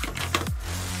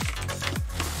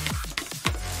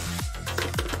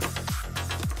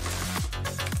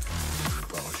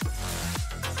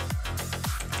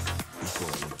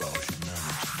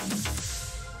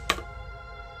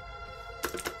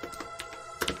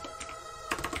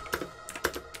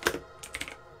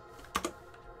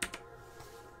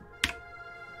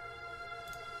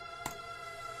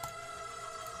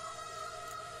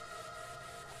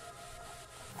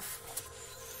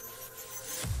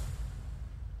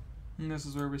 And this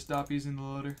is where we stop using the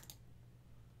loader.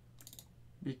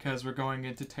 because we're going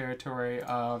into territory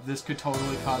of this could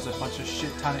totally cause a bunch of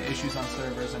shit ton of issues on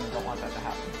servers, and I don't want that to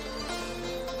happen.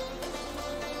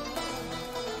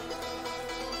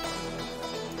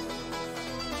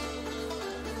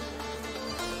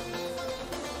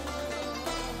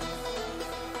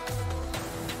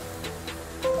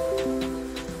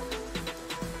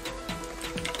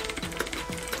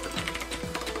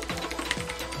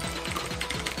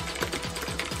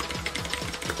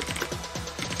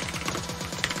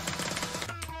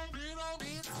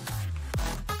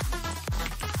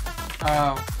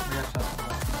 Oh, we have to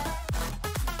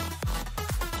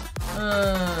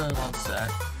one sec.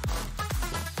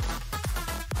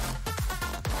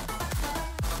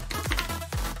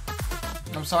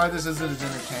 I'm sorry this isn't as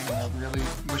entertaining. I really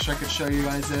wish I could show you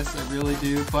guys this. I really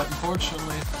do. But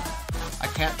unfortunately, I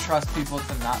can't trust people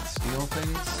to not steal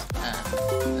things.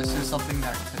 And this is something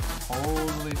that could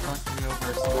totally fuck me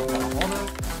over if someone got a hold of.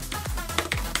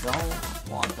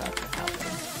 Don't want that to happen.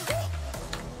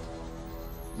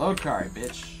 Load card,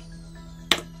 bitch.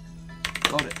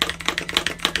 Load it.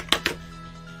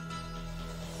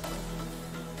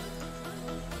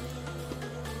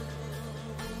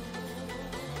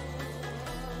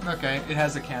 Okay, it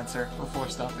has a cancer before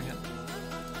stopping it.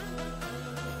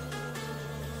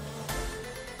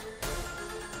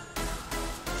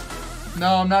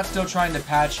 No, I'm not still trying to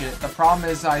patch it. The problem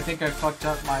is I think I fucked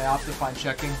up my Optifine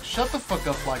checking. Shut the fuck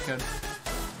up, Lycan.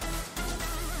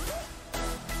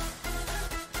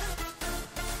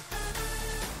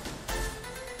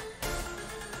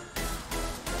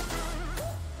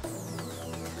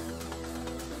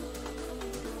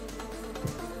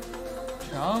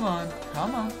 Come on,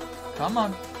 come on, come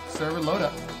on. Server load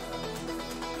up.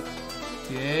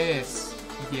 Yes,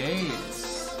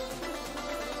 yes.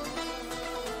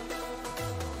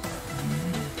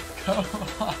 Come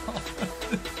on.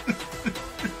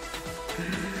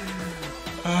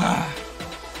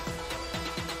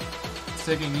 It's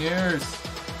taking years.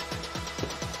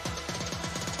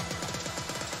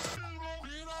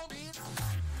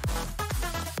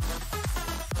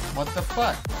 What the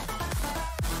fuck?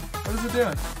 What is it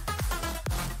doing?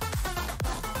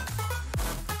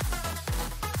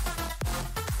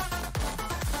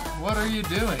 What are you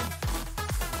doing?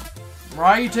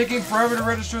 Why are you taking forever to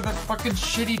register that fucking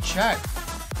shitty check?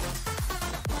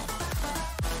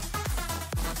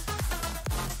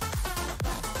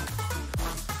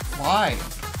 Why?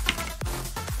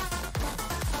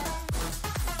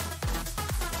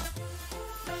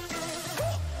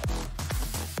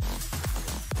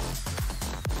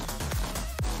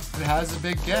 It has a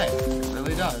big get. It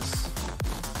really does.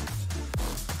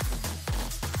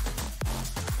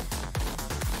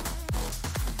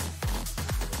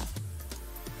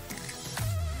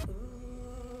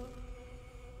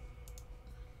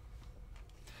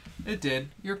 It did.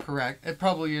 You're correct. It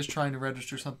probably is trying to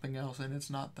register something else, and it's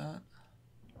not that.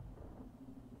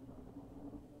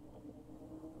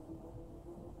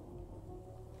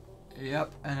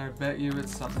 Yep, and I bet you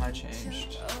it's something I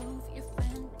changed.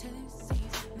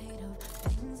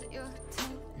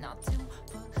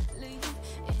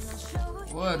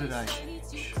 What did I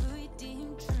change?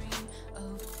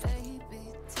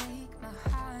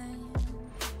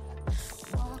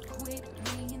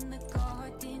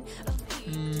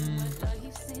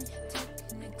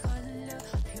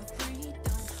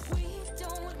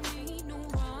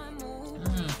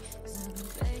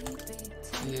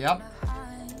 Yep.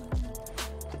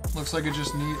 Looks like it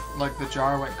just like the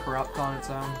jar went corrupt on its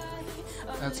own.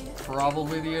 That's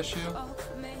probably the issue.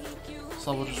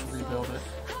 So we'll just rebuild it.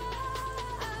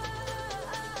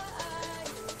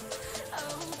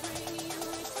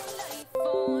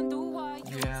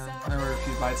 Yeah, there were a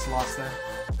few bytes lost there.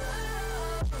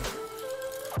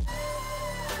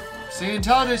 See,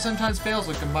 IntelliJ sometimes fails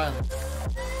with compiling.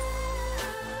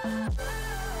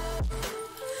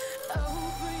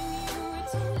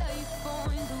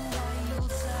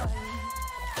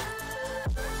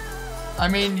 I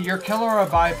mean, your killer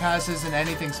bypass isn't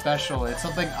anything special. It's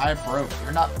something I broke.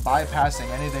 You're not bypassing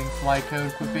anything. Flight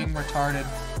code, quit being retarded.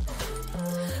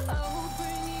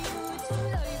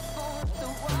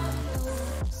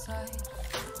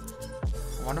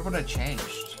 I wonder what I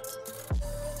changed.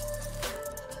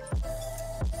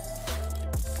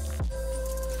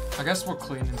 I guess we'll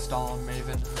clean install on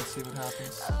Maven and let's see what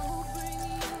happens.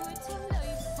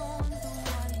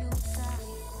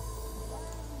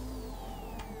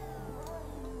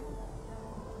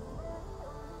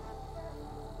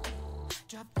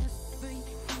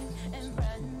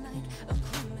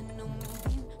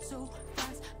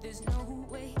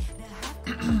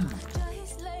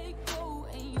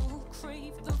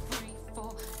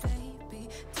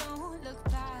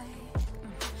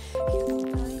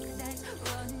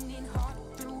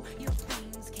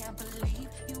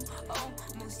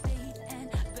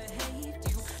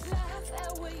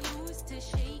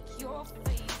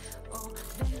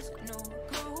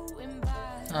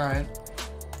 Alright.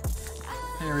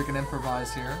 Here we can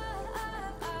improvise here.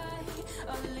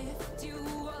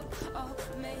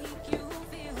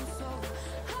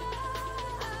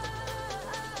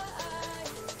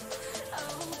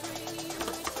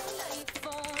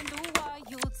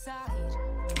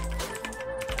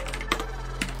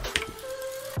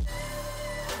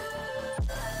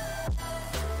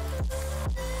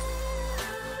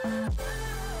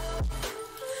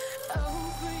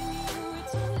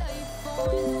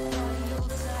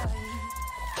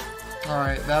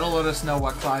 Alright, that'll let us know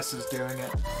what class is doing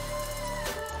it.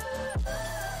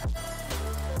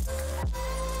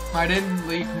 I didn't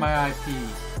leak my IP.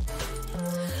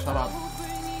 Shut up.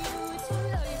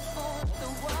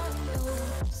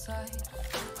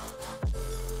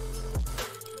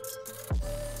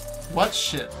 What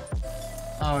shit?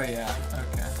 Oh yeah,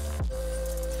 okay.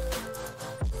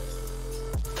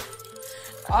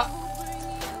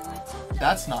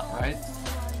 That's not right.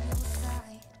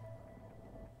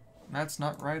 That's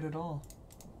not right at all.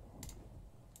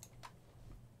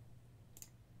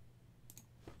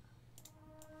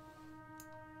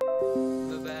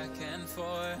 The back and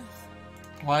forth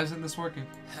Why isn't this working?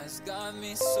 has got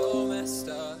me so messed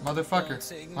up.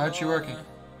 Motherfucker, why aren't you working?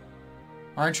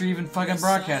 Why aren't you even fucking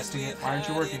broadcasting it? Why aren't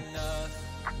you working?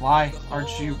 Why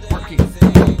aren't you working?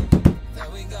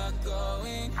 That we got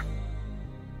going.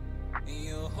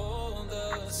 You hold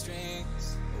the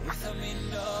strings without me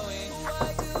knowing.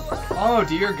 Why do Oh,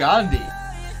 dear Gandhi. I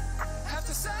have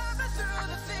to suffer through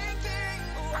the thinking?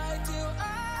 Why do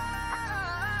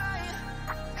I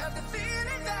have the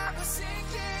feeling that we're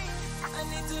sinking? I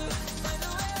need to find a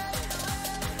way.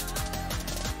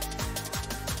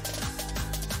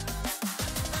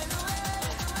 Find a way.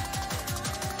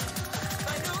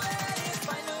 Find a way.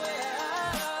 Find a way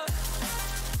out.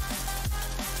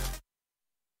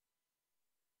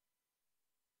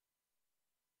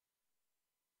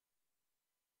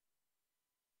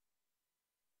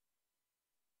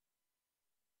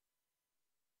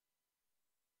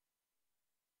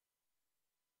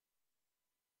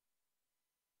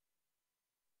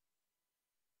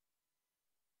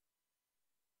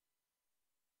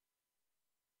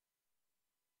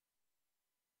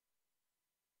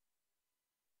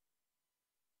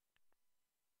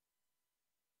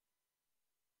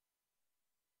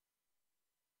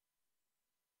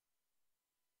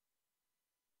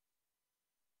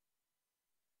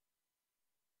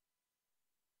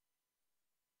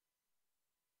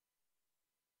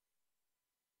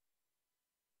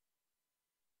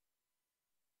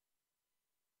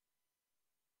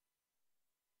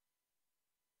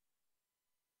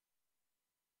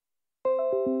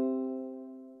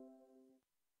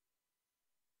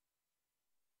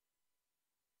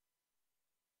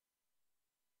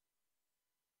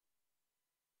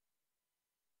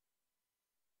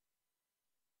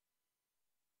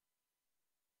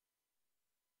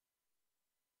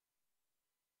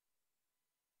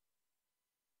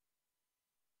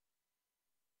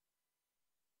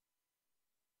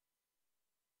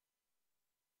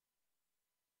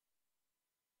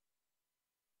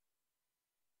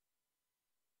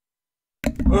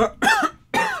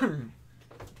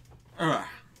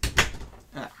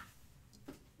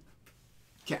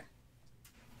 Okay.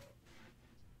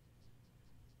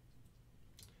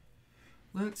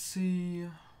 Let's see.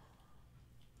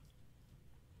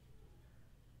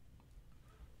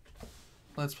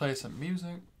 Let's play some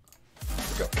music.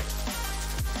 Go.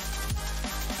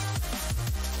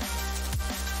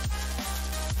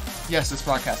 Yes, it's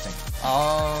broadcasting.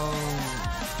 Oh.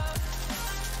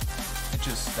 It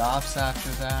just stops after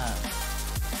that.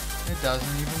 It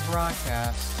doesn't even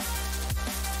broadcast.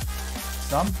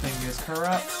 Something is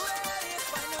corrupt.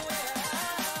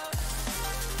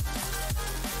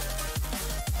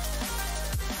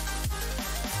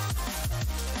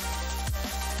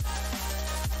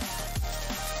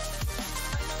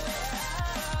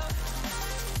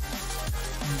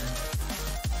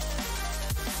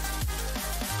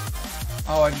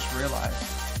 Oh, I just realized.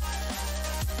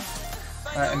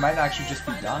 It might actually just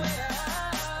be done.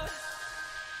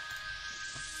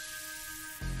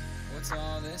 What's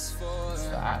all this for? What's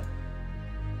that?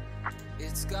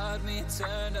 It's got me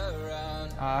turned around,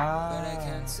 but I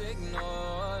can't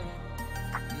ignore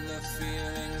the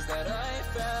feelings that I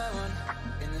found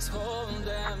in this whole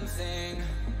damn thing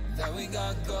that we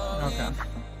got going. Okay.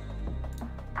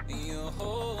 You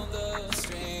hold the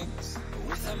strings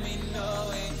without me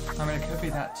knowing. I mean, it could be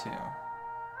that too.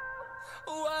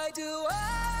 Why do I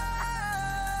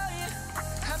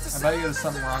have to I bet you there's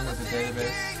something wrong with the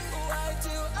database. Why do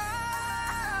I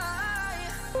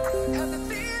have the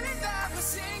feeling that we're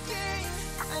sinking?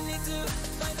 I need to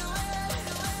find a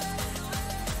way.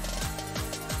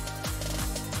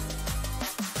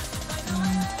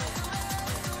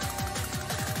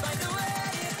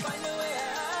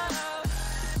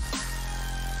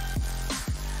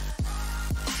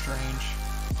 strange.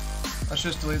 Let's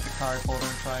just delete the kauri folder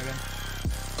and try again.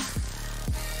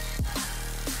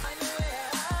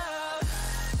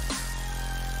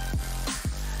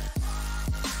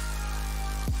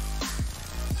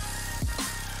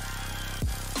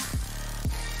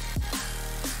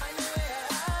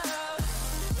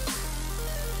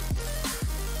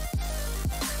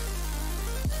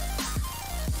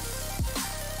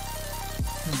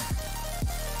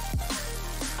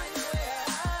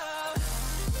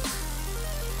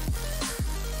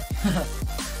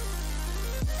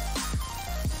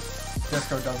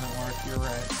 Disco doesn't work, you're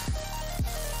right.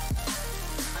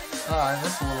 I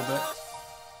missed a little bit.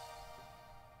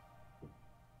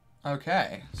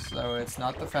 Okay, so it's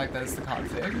not the fact that it's the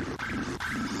config.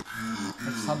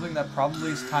 It's something that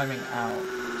probably is timing out.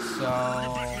 So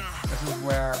this is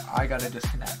where I gotta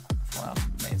disconnect from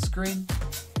main screen.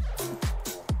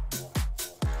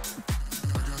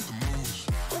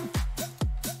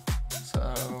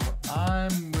 So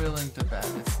I'm willing to bet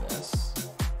it's this.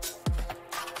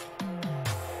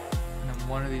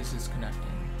 One of these is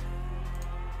connecting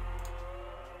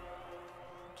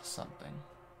to something.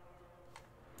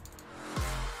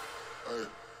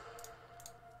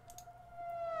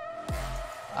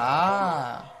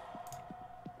 Ah.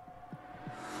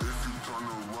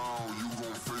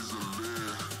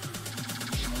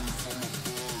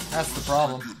 That's the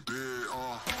problem.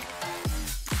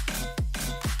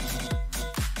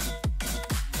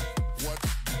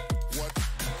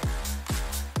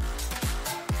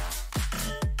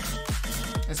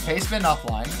 Is Pace been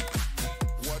offline?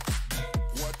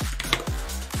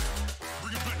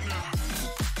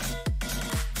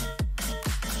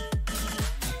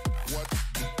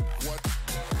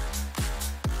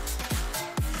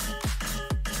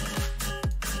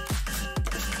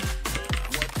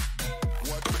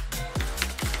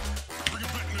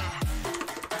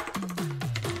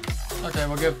 Okay,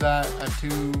 we'll give that a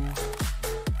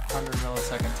 200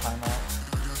 millisecond timeout.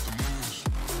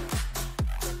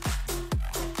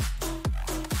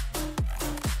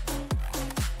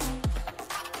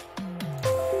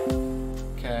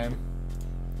 Okay.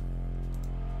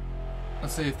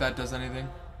 Let's see if that does anything.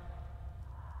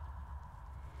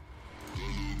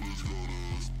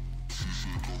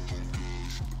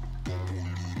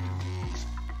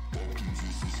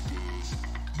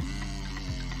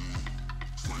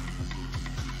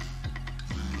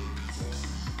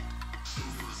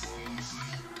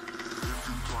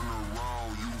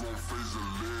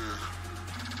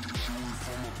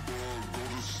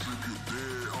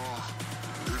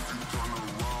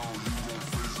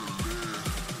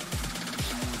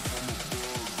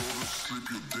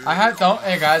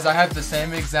 Hey guys, I had the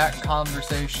same exact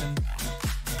conversation.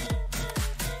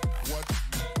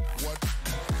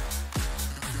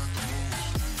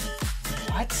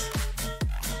 What?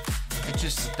 It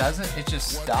just doesn't, it just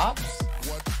stops?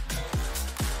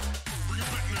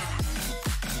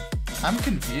 I'm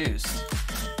confused.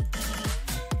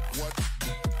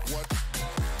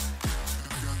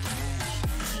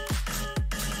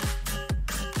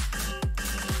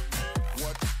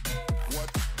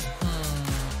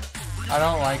 I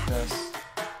don't like this.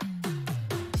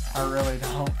 I really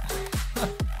don't.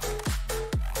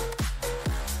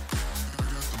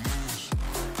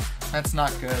 That's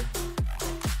not good.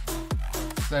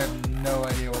 'Cause I have no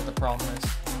idea what the problem is.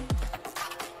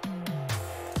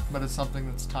 But it's something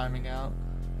that's timing out.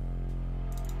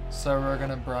 So we're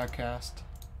gonna broadcast.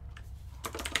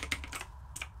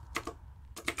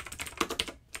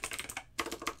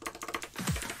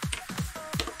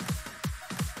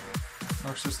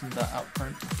 Or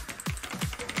system.outprint.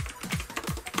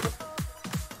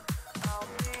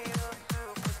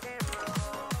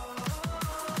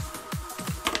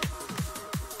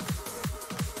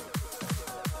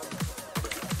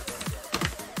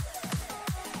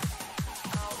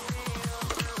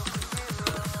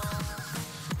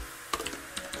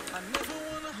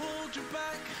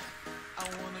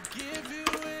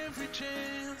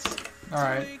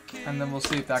 Alright, and then we'll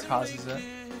see if that causes it.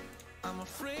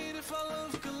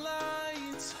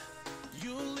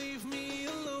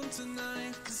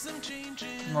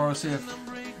 Or we'll see if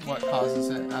what causes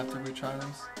it after we try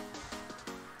this.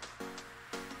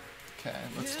 Okay,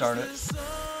 let's start it.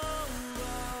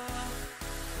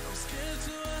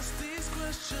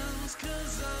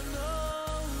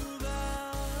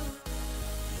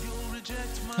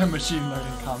 Machine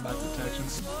learning combat detection.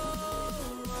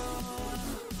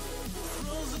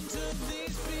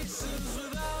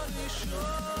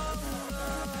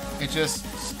 It just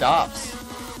stops.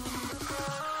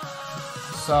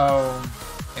 So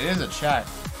it is a check.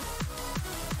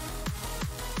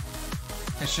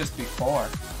 It's just before.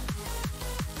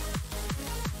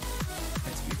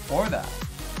 before that.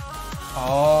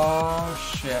 Oh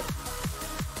shit.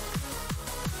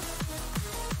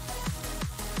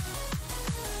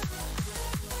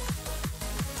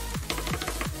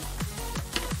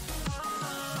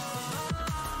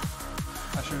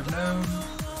 I should have known.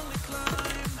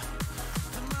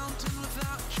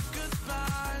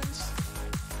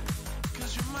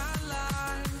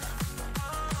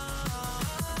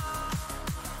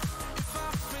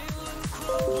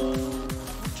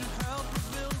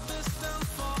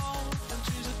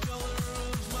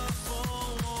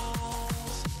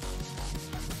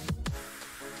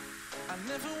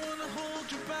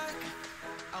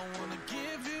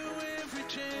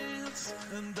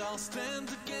 And I'll stand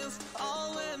against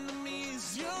all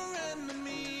enemies, your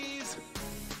enemies.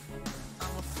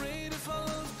 I'm afraid if I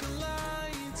look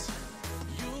alight,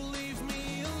 you'll leave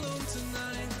me alone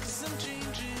tonight. 'Cause I'm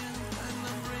changing and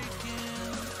I'm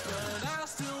breaking, but I'll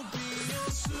still be your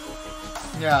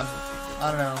superhero. Yeah,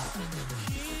 I don't know.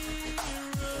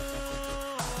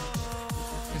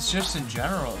 It's just in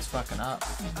general, it's fucking up.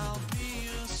 I'll be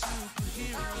your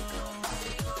superhero.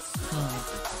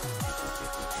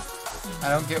 I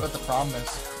don't get what the problem is.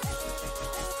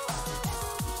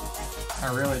 I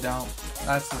really don't.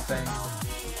 That's the thing.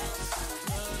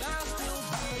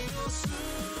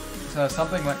 So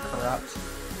something went corrupt.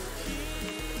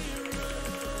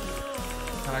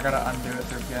 And I gotta undo it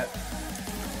through Git.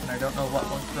 And I don't know what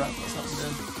went corrupt, but something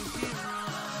did.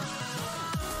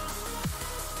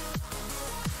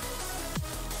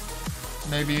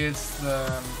 Maybe it's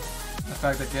the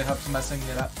fact that GitHub's messing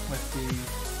it up with the...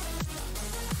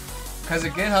 Because the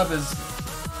GitHub is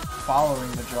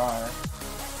following the jar,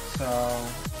 so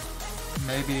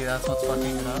maybe that's what's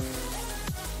fucking it up.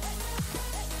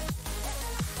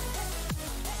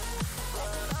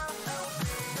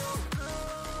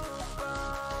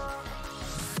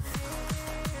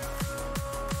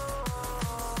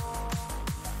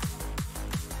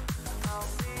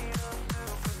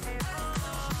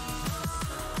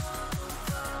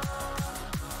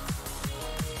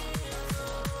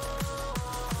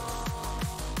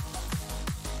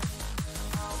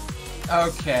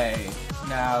 Okay,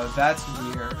 now that's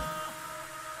weird.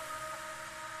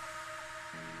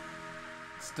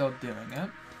 Still doing it.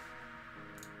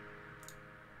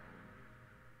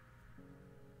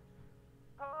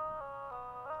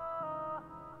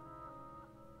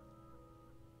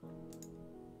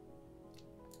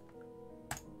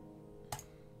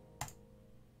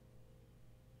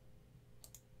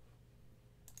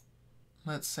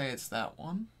 Let's say it's that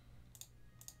one.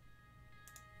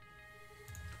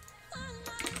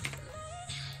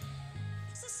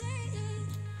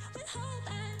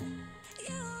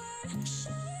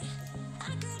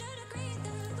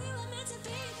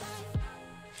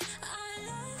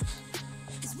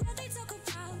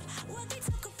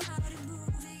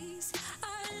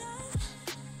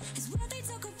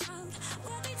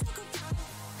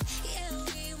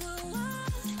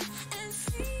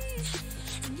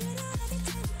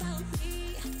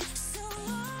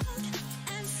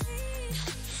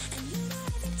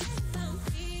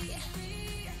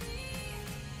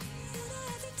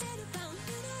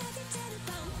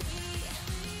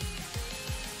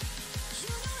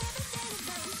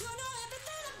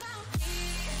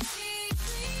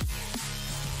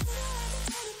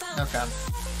 Okay.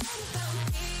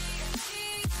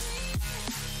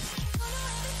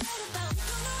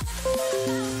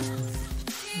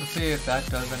 Let's see if that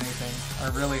does anything.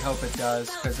 I really hope it does,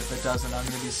 because if it doesn't, I'm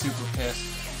gonna be super pissed.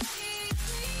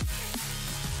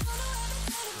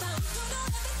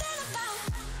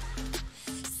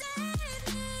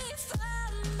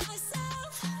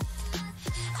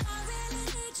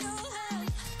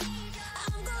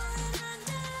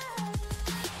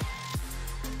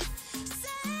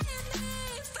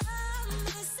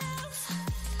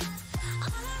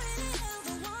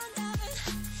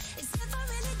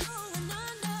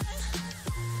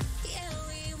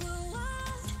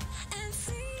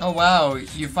 Oh wow,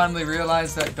 you finally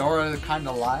realized that Dora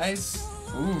kinda lies?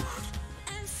 Ooh.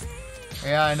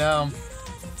 Yeah, I know.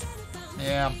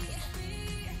 Yeah.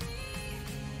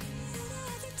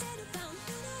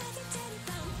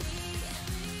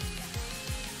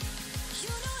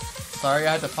 Sorry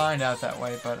I had to find out that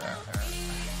way, but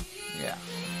yeah.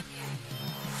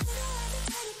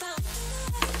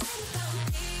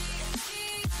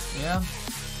 Yeah.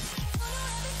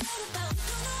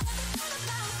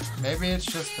 Maybe it's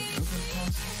just the movement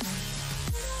process.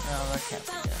 No, that can't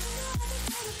be it.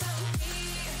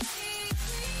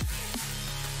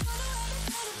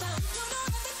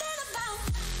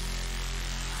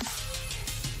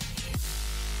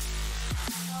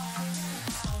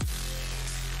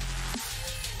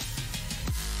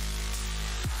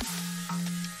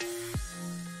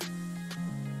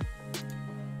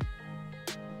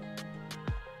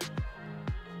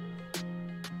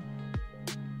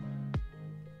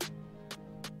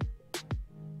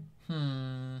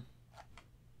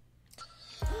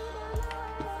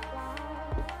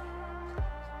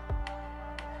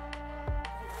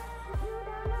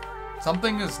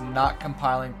 Something is not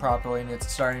compiling properly and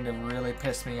it's starting to really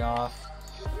piss me off.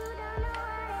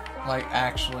 Like,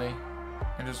 actually.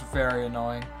 It is very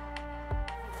annoying.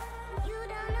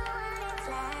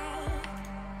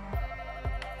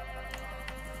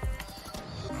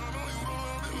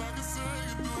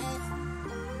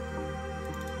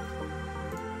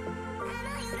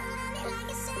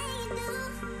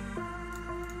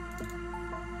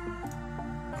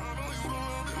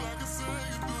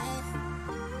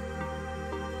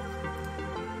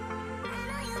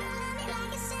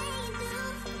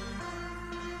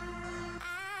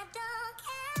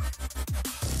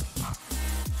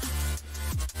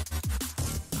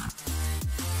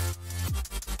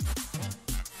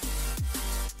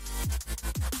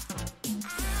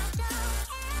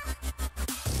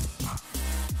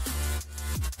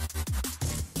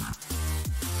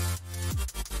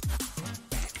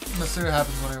 Let's see what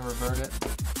happens when I revert it.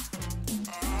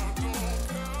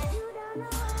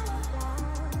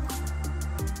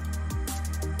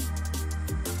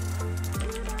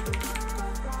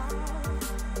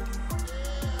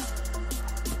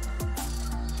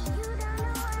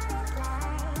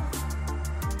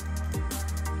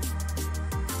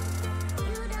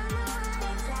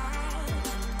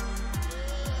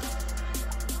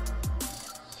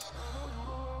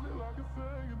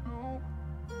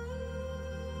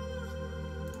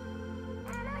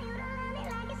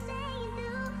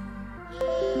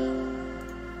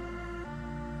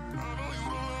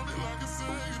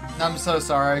 I'm so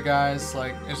sorry, guys.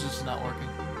 Like, it's just not working.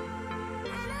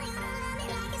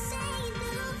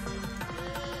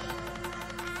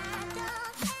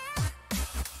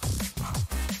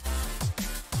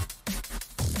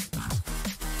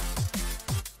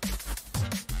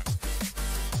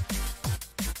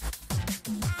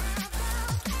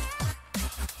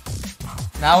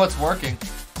 Now it's working.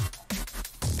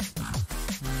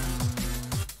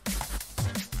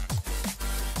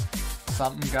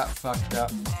 Something got fucked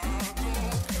up.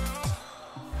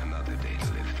 Another day to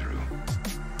live through.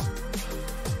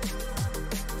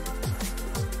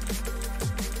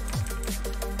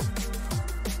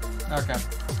 Okay.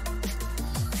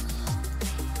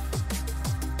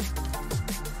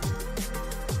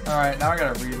 Alright, now I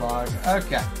gotta relog.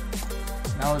 Okay.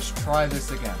 Now let's try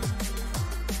this again.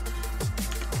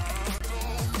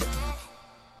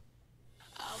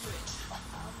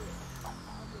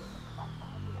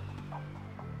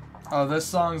 Oh, this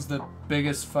song's the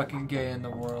biggest fucking gay in the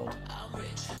world.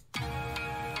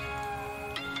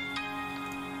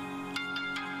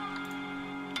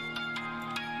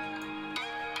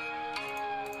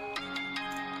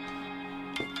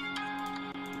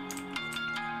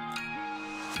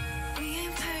 We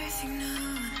ain't perfect,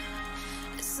 no.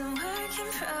 It's a work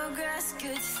in progress.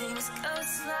 Good things go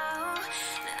slow.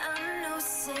 Now I'm no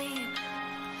saint.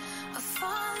 I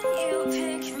fall and you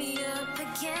pick me up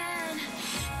again.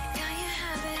 Got your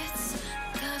habits,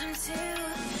 got them too.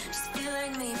 Just feel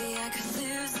like maybe I could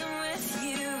lose them with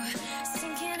you.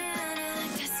 Sinking in, and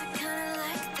I guess I kinda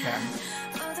like that.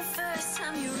 For the first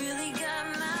time, you really got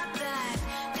my back.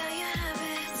 Got your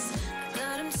habits,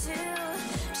 got them too.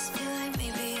 Just feel like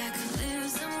maybe I could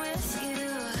lose them with you.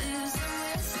 Lose them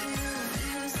with you,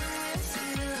 lose them with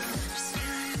you. Just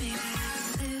feel like maybe I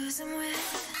could lose them with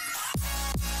you.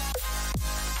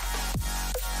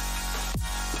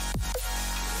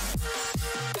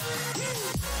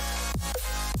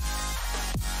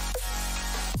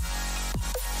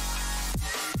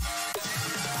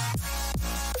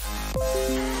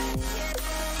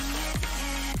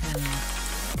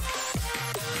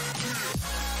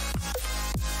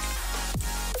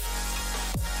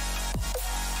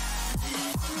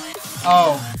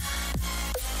 Oh.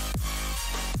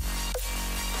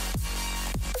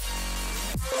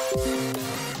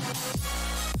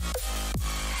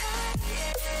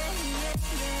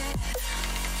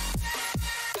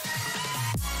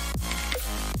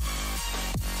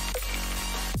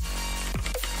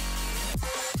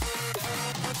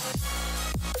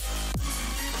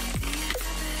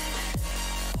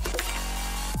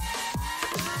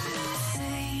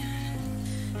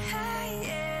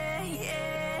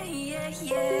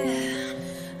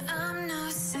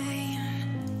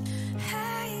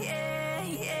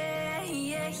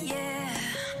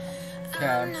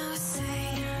 Okay.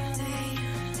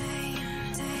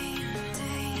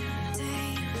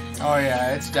 Oh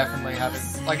yeah, it's definitely having,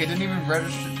 like, it didn't even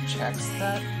register checks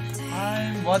that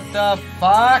time. What the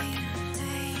fuck?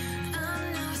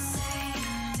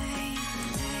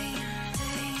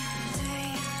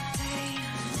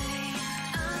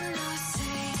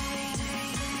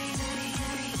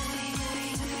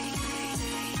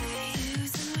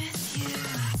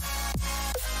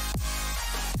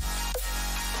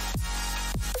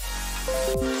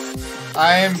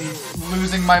 I am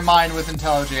losing my mind with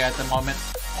IntelliJ at the moment.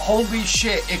 Holy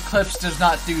shit, Eclipse does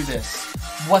not do this.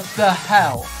 What the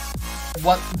hell?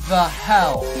 What the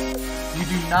hell? You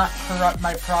do not corrupt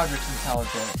my projects,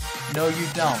 IntelliJ. No, you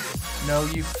don't. No,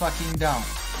 you fucking don't.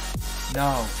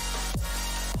 No.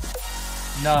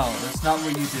 No, that's not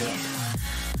what you do.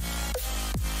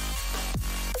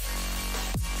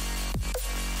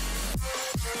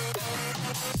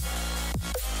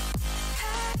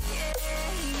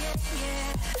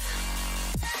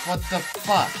 What the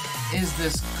fuck is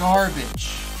this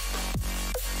garbage?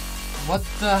 What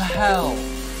the hell?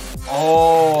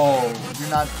 Oh, you're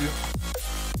not doing...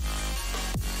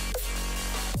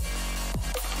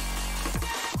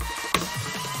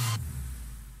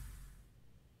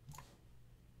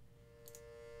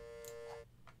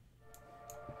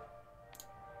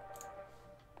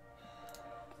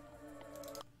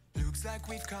 Looks like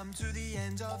we've come to the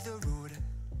end of the road.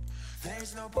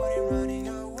 There's no point in running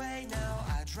away now.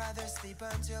 I'd rather sleep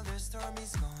until the storm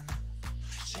is gone.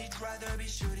 She'd rather be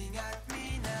shooting at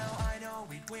me now. I know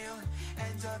it will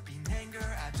end up in anger.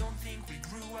 I don't think we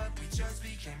grew up, we just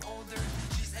became older.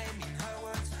 She's aiming her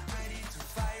words, ready to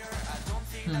fire. I don't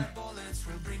think that bullets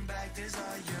will bring back desire.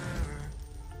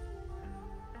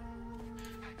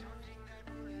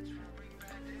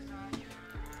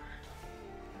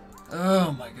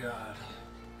 Oh my god.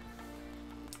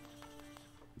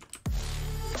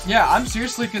 Yeah, I'm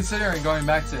seriously considering going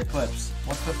back to Eclipse.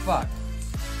 What the fuck?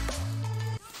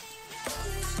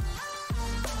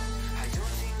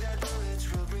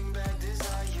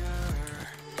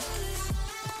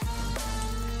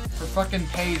 For fucking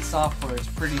paid software, it's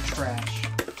pretty trash.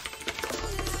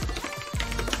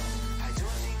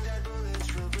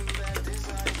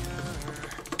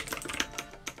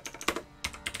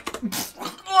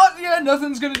 What? Yeah,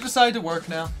 nothing's gonna decide to work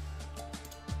now.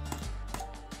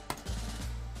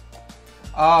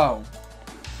 Oh.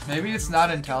 Maybe it's not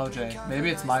IntelliJ. Maybe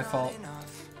it's my fault.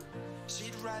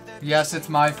 Yes, it's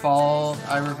my fault.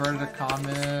 I reverted a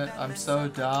comment. I'm so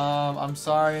dumb. I'm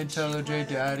sorry, IntelliJ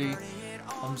Daddy.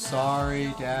 I'm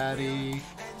sorry, Daddy.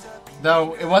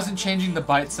 Though, it wasn't changing the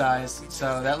byte size,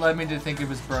 so that led me to think it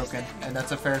was broken. And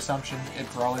that's a fair assumption. It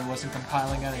probably wasn't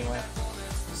compiling anyway.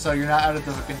 So you're not out of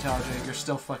the hook, IntelliJ. You're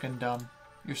still fucking dumb.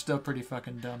 You're still pretty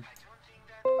fucking dumb.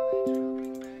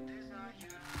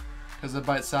 Because the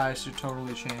byte size should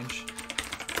totally change.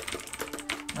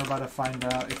 We're about to find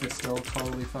out if it's still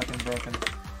totally fucking broken.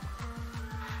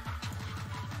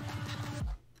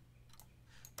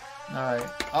 Alright.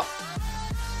 Oh.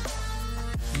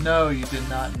 No, you did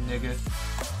not, nigga.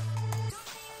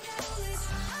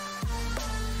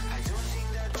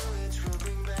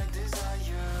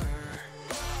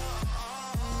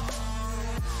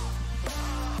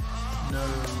 No.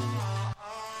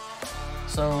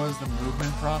 So it was the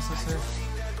movement processor?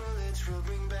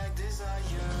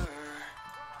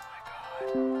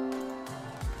 Oh my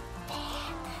god.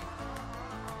 Fuck.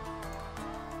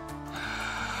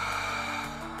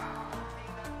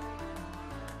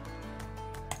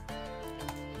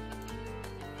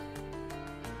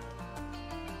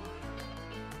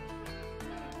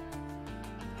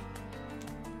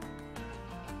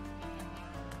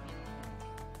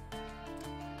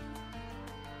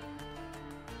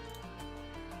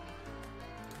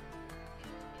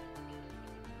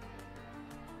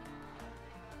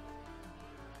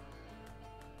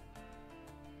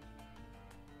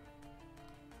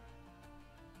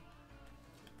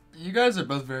 You guys are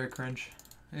both very cringe.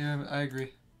 Yeah, I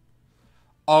agree.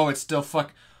 Oh, it's still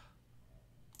fuck...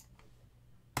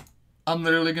 I'm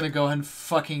literally gonna go ahead and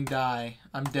fucking die.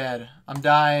 I'm dead. I'm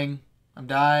dying. I'm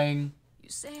dying.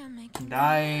 I'm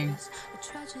dying.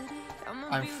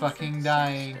 I'm fucking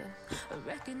dying.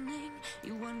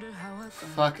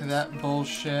 Fuck that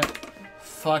bullshit.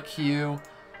 Fuck you.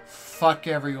 Fuck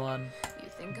everyone.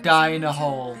 Die in a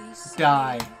hole.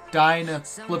 Die. Die in a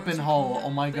flippin' hole. Oh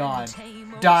my god.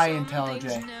 Die,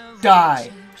 IntelliJ.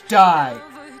 Die. Die.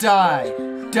 Die.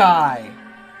 Die.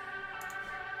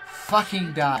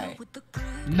 Fucking die.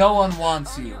 No one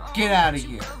wants you. Get out of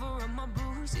here.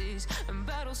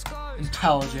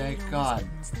 IntelliJ. God.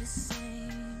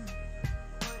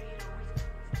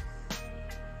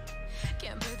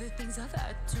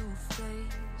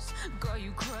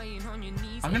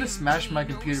 I'm gonna smash my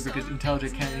computer because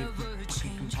IntelliJ can't even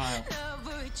fucking compile.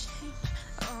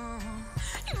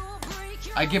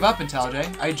 I give up,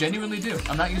 IntelliJ. I genuinely do.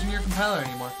 I'm not using your compiler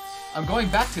anymore. I'm going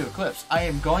back to Eclipse. I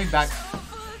am going back.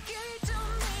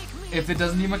 If it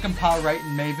doesn't even compile right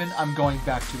in Maven, I'm going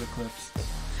back to Eclipse.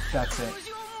 That's it.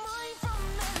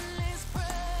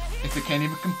 If it can't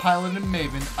even compile it in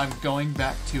Maven, I'm going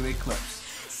back to Eclipse.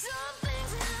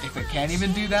 If it can't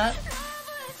even do that,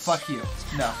 fuck you.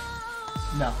 No.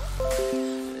 No.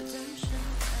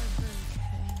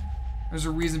 There's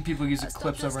a reason people use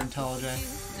Eclipse over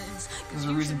IntelliJ. There's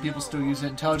a reason people still use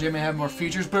it. IntelliJ may have more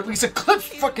features, but at least Eclipse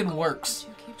fucking works.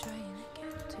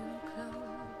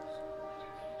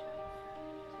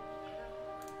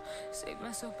 Save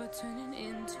myself by turning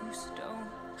into stone.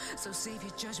 So save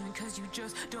your judgment cause you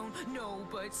just don't know.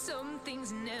 But some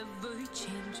things never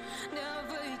change.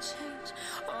 Never change.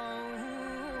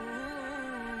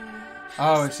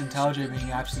 Oh, it's IntelliJ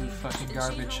being absolute fucking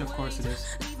garbage. Of course it is.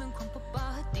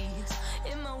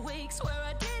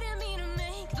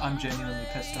 I'm genuinely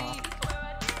pissed off.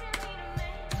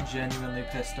 Genuinely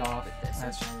pissed off.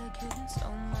 That's...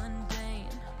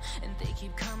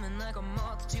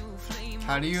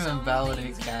 How do you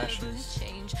invalidate caches?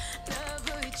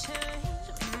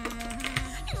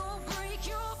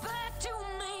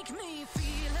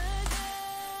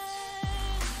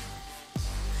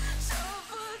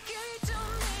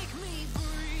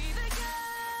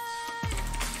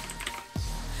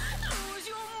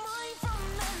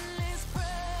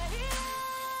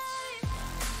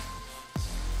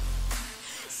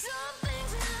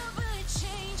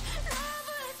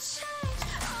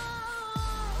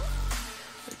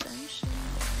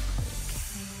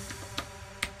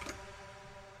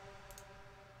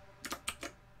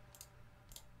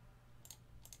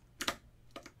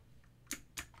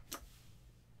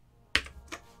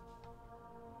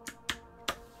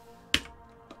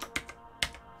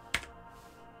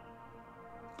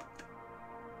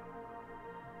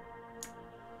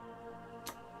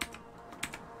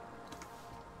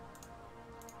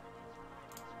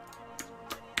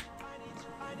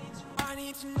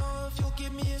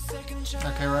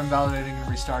 Okay, we're invalidating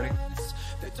and restarting.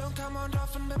 They don't come on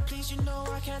often, but please, you know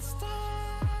I can't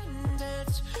stand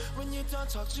it when you don't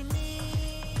talk to me.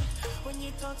 When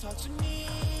you don't talk to me.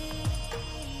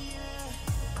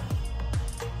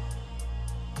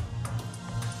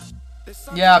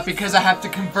 Yeah, because I have to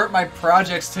convert my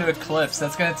projects to Eclipse.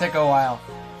 That's gonna take a while.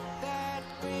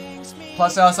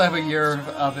 Plus, I also have a year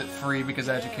of it free because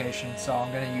of education, so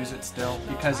I'm going to use it still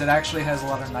because it actually has a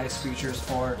lot of nice features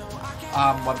for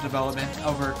web development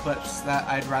over Eclipse that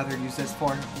I'd rather use this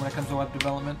for when it comes to web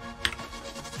development.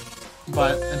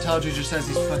 But IntelliJ just has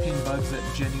these fucking bugs that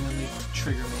genuinely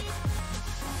trigger me.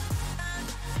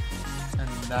 And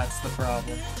that's the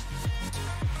problem.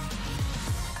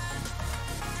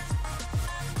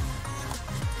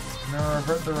 I'm going to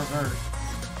revert the revert.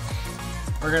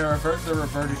 We're going to revert the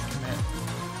reverted commit.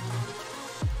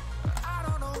 I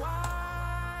don't know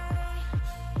why,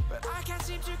 but I can't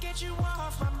seem to get you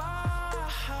off my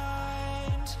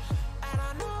mind. And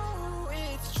I know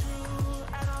it's true,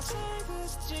 and I'll say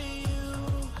this to you.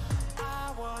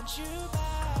 I want you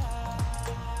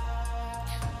back.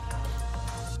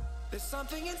 There's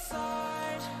something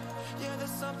inside, yeah, there's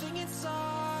something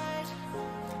inside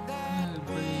that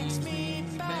brings me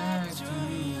back to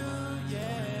you,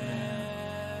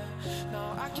 yeah.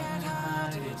 No, I can't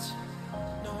hide it.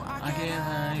 No, I can't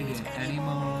hide it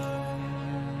anymore.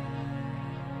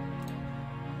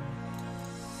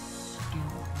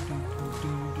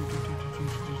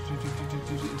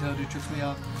 IntelliJ tricks me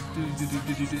out.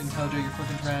 IntelliJ, you're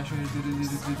fucking trash.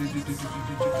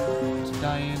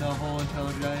 Die in a hole,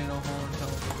 IntelliJ, die in a hole,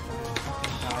 IntelliJ.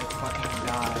 Fucking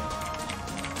die.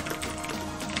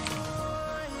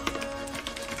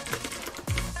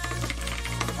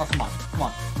 Oh, come on, come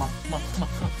on, come on, come on, come on, come on.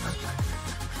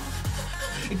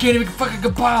 It can't even fucking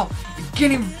compile! It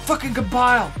can't even fucking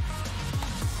compile!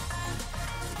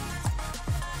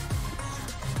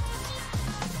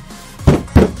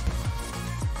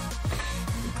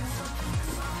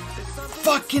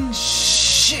 Fucking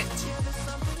shit!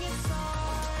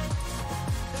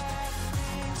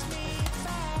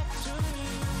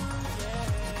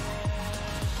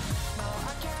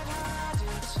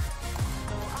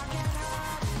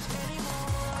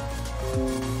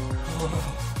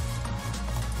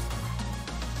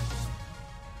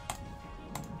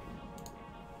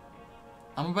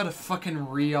 I'm about to fucking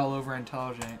read all over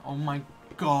IntelliJ. Oh my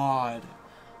god.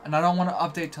 And I don't want to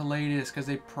update to latest because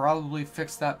they probably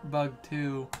fixed that bug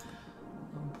too.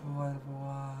 But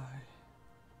why?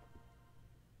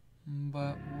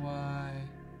 But why?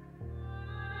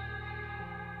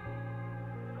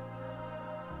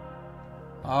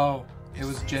 Oh, it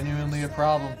was genuinely a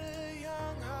problem.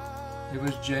 It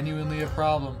was genuinely a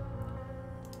problem.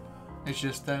 It's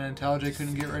just that IntelliJ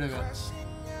couldn't get rid of it.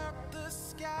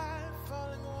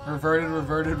 Reverted,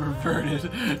 reverted, reverted.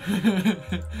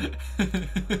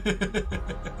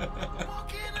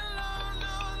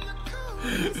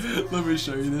 Let me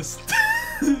show you this.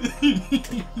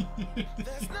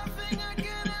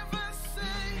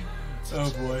 Oh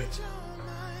boy.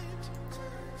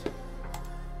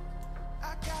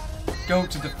 Go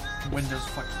to the Windows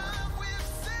fucking one.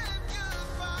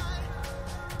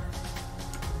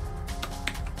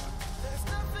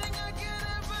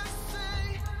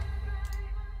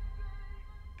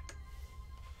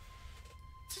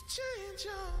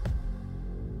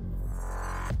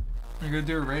 You're gonna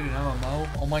do a rated MMO?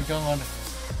 Oh my god.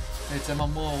 It's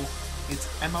MMO. It's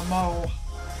MMO.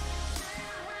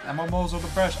 MMOs are the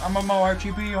best. MMO,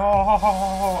 RGB, ha ha ha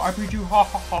ha, RPG, ha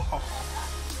ha ha ha.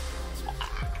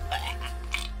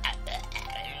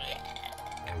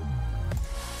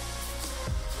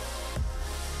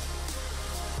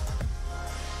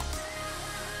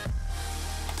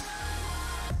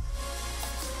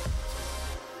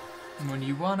 When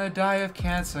you wanna die of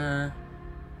cancer,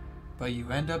 but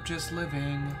you end up just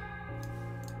living,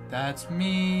 that's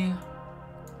me,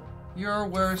 your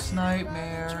worst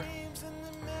nightmare.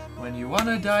 When you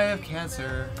wanna die of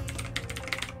cancer,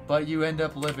 but you end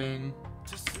up living,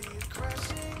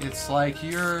 it's like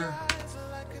you're,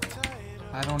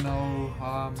 I don't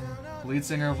know, lead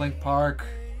singer of Link Park.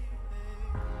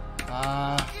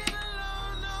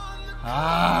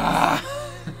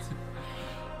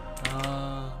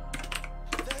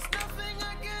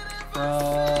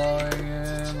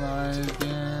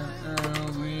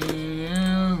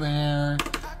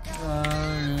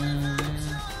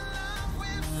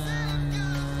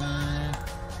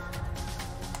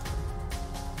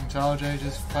 Intelligent,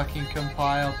 just fucking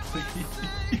compile, please.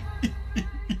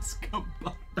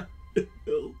 Compile.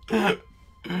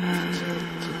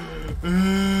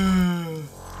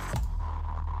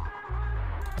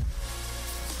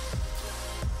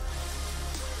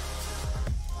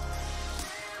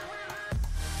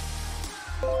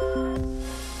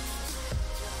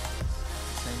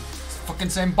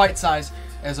 Same bite size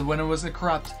as when it was a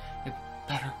corrupt. It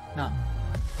better not.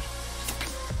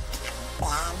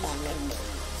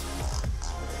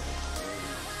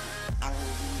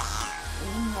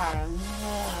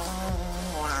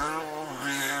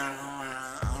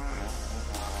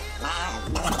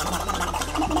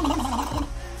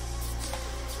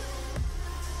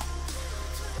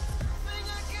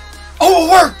 Oh,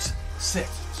 it worked! Sick.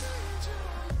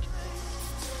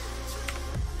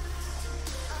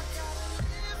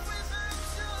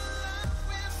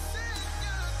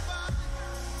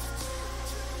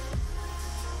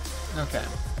 Okay.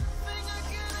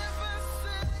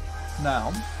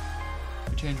 Now,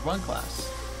 we change one class.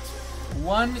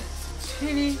 One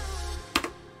teeny,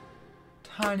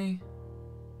 tiny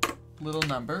little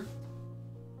number.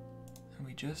 And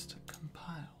we just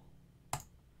compile.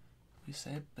 We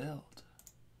say build.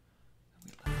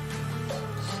 And we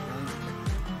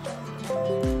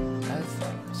slowly add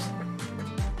things.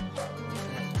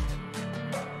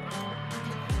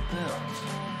 Build.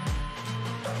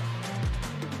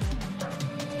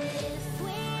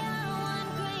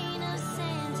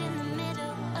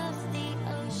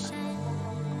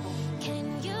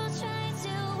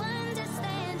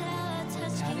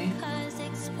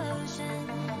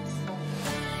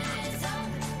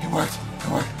 It worked. It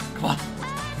worked. Come on.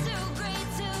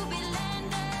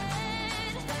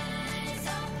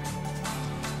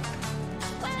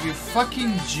 You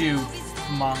fucking Jew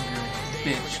monger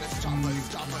bitch.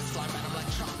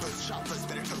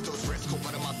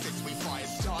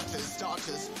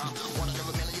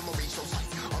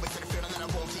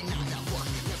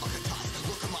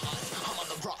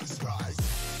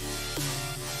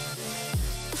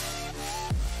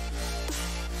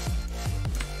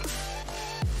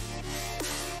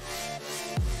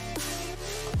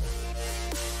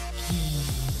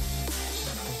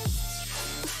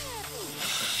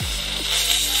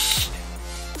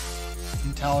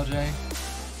 IntelliJ,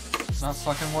 it's not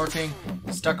fucking working.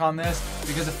 I'm stuck on this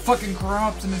because it fucking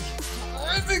corrupts and it's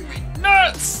driving me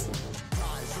nuts!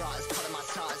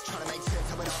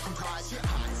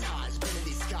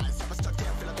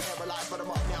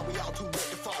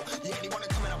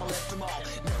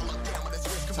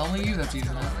 It's only you that's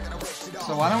using that.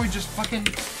 So why don't we just fucking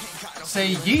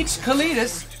say yeet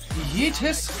colitis,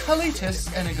 yeetis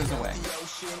colitis, and it goes away.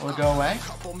 Will it go away?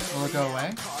 Will it go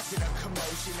away?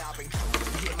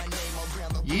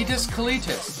 Yeetis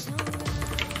colitis.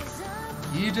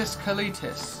 Yeetis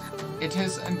colitis. It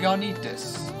is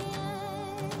agonitis.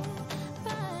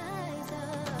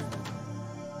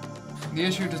 The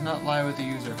issue does not lie with the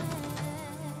user.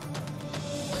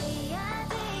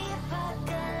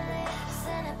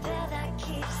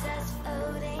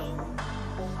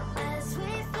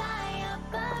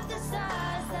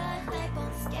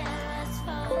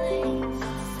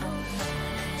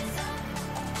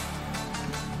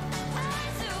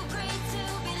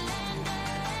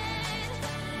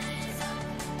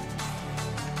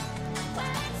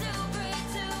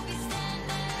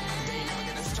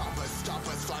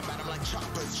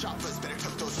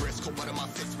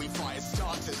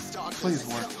 Please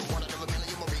work.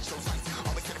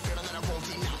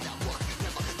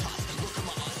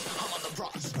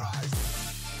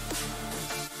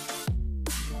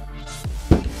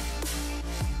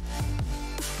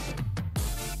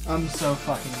 I'm so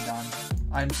fucking done.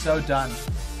 I'm so done.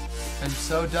 I'm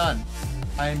so done.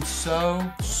 I'm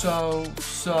so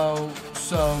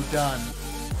done.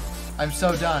 I'm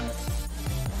so done.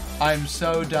 I'm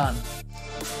so done.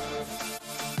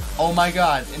 Oh my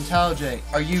god, IntelliJ,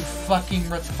 are you fucking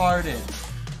retarded?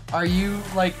 Are you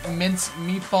like mince,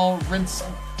 meatball, rinse,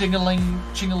 dingaling,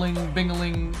 chingaling,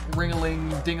 bingaling,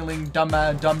 ringaling, dingaling,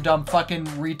 dumb, fucking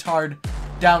retard,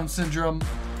 Down syndrome,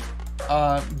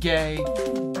 gay,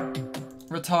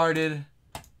 retarded,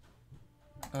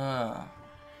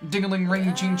 dingaling,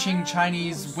 ring, ching ching,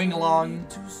 Chinese, wing along,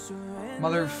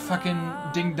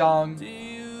 motherfucking ding dong.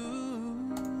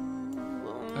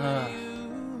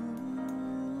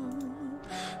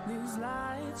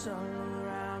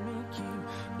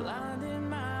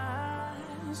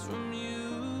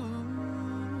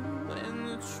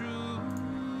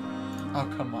 Oh,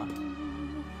 come on.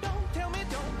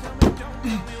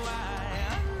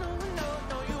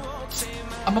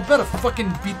 I'm about to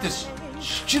fucking beat this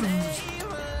shit.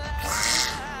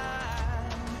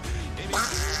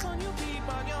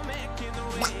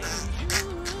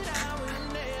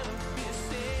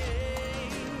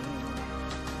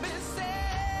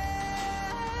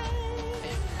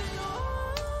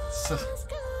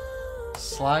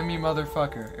 Slimy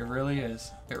motherfucker. It really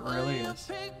is. It really is.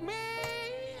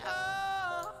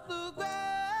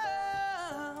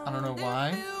 I don't know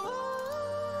why.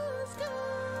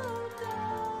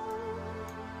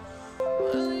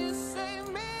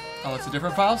 Oh, it's a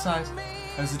different file size.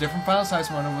 It's a different file size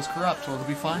when it was corrupt. Will it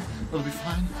be fine? Will it be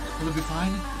fine? Will it be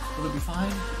fine? Will it be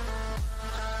fine?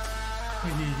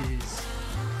 Please.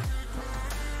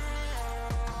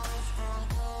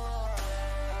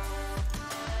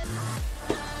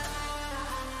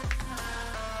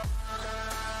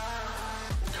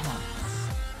 Come on.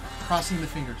 Crossing the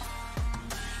fingers.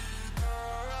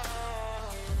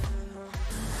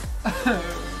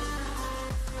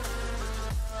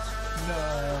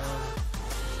 No.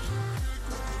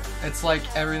 It's like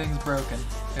everything's broken.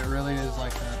 It really is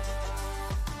like that.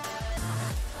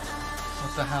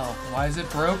 What the hell? Why is it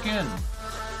broken?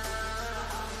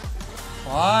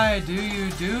 Why do you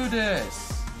do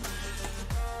this?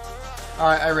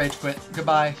 Alright, I rage quit.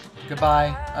 Goodbye.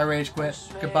 Goodbye. I rage quit.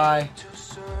 Goodbye.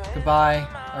 Goodbye.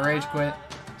 I rage quit.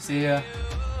 See ya.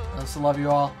 I still love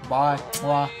you all. Bye.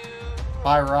 Mwah.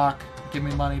 Bye, Rock. Give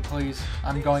me money, please.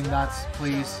 I'm going nuts.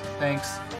 Please. Thanks.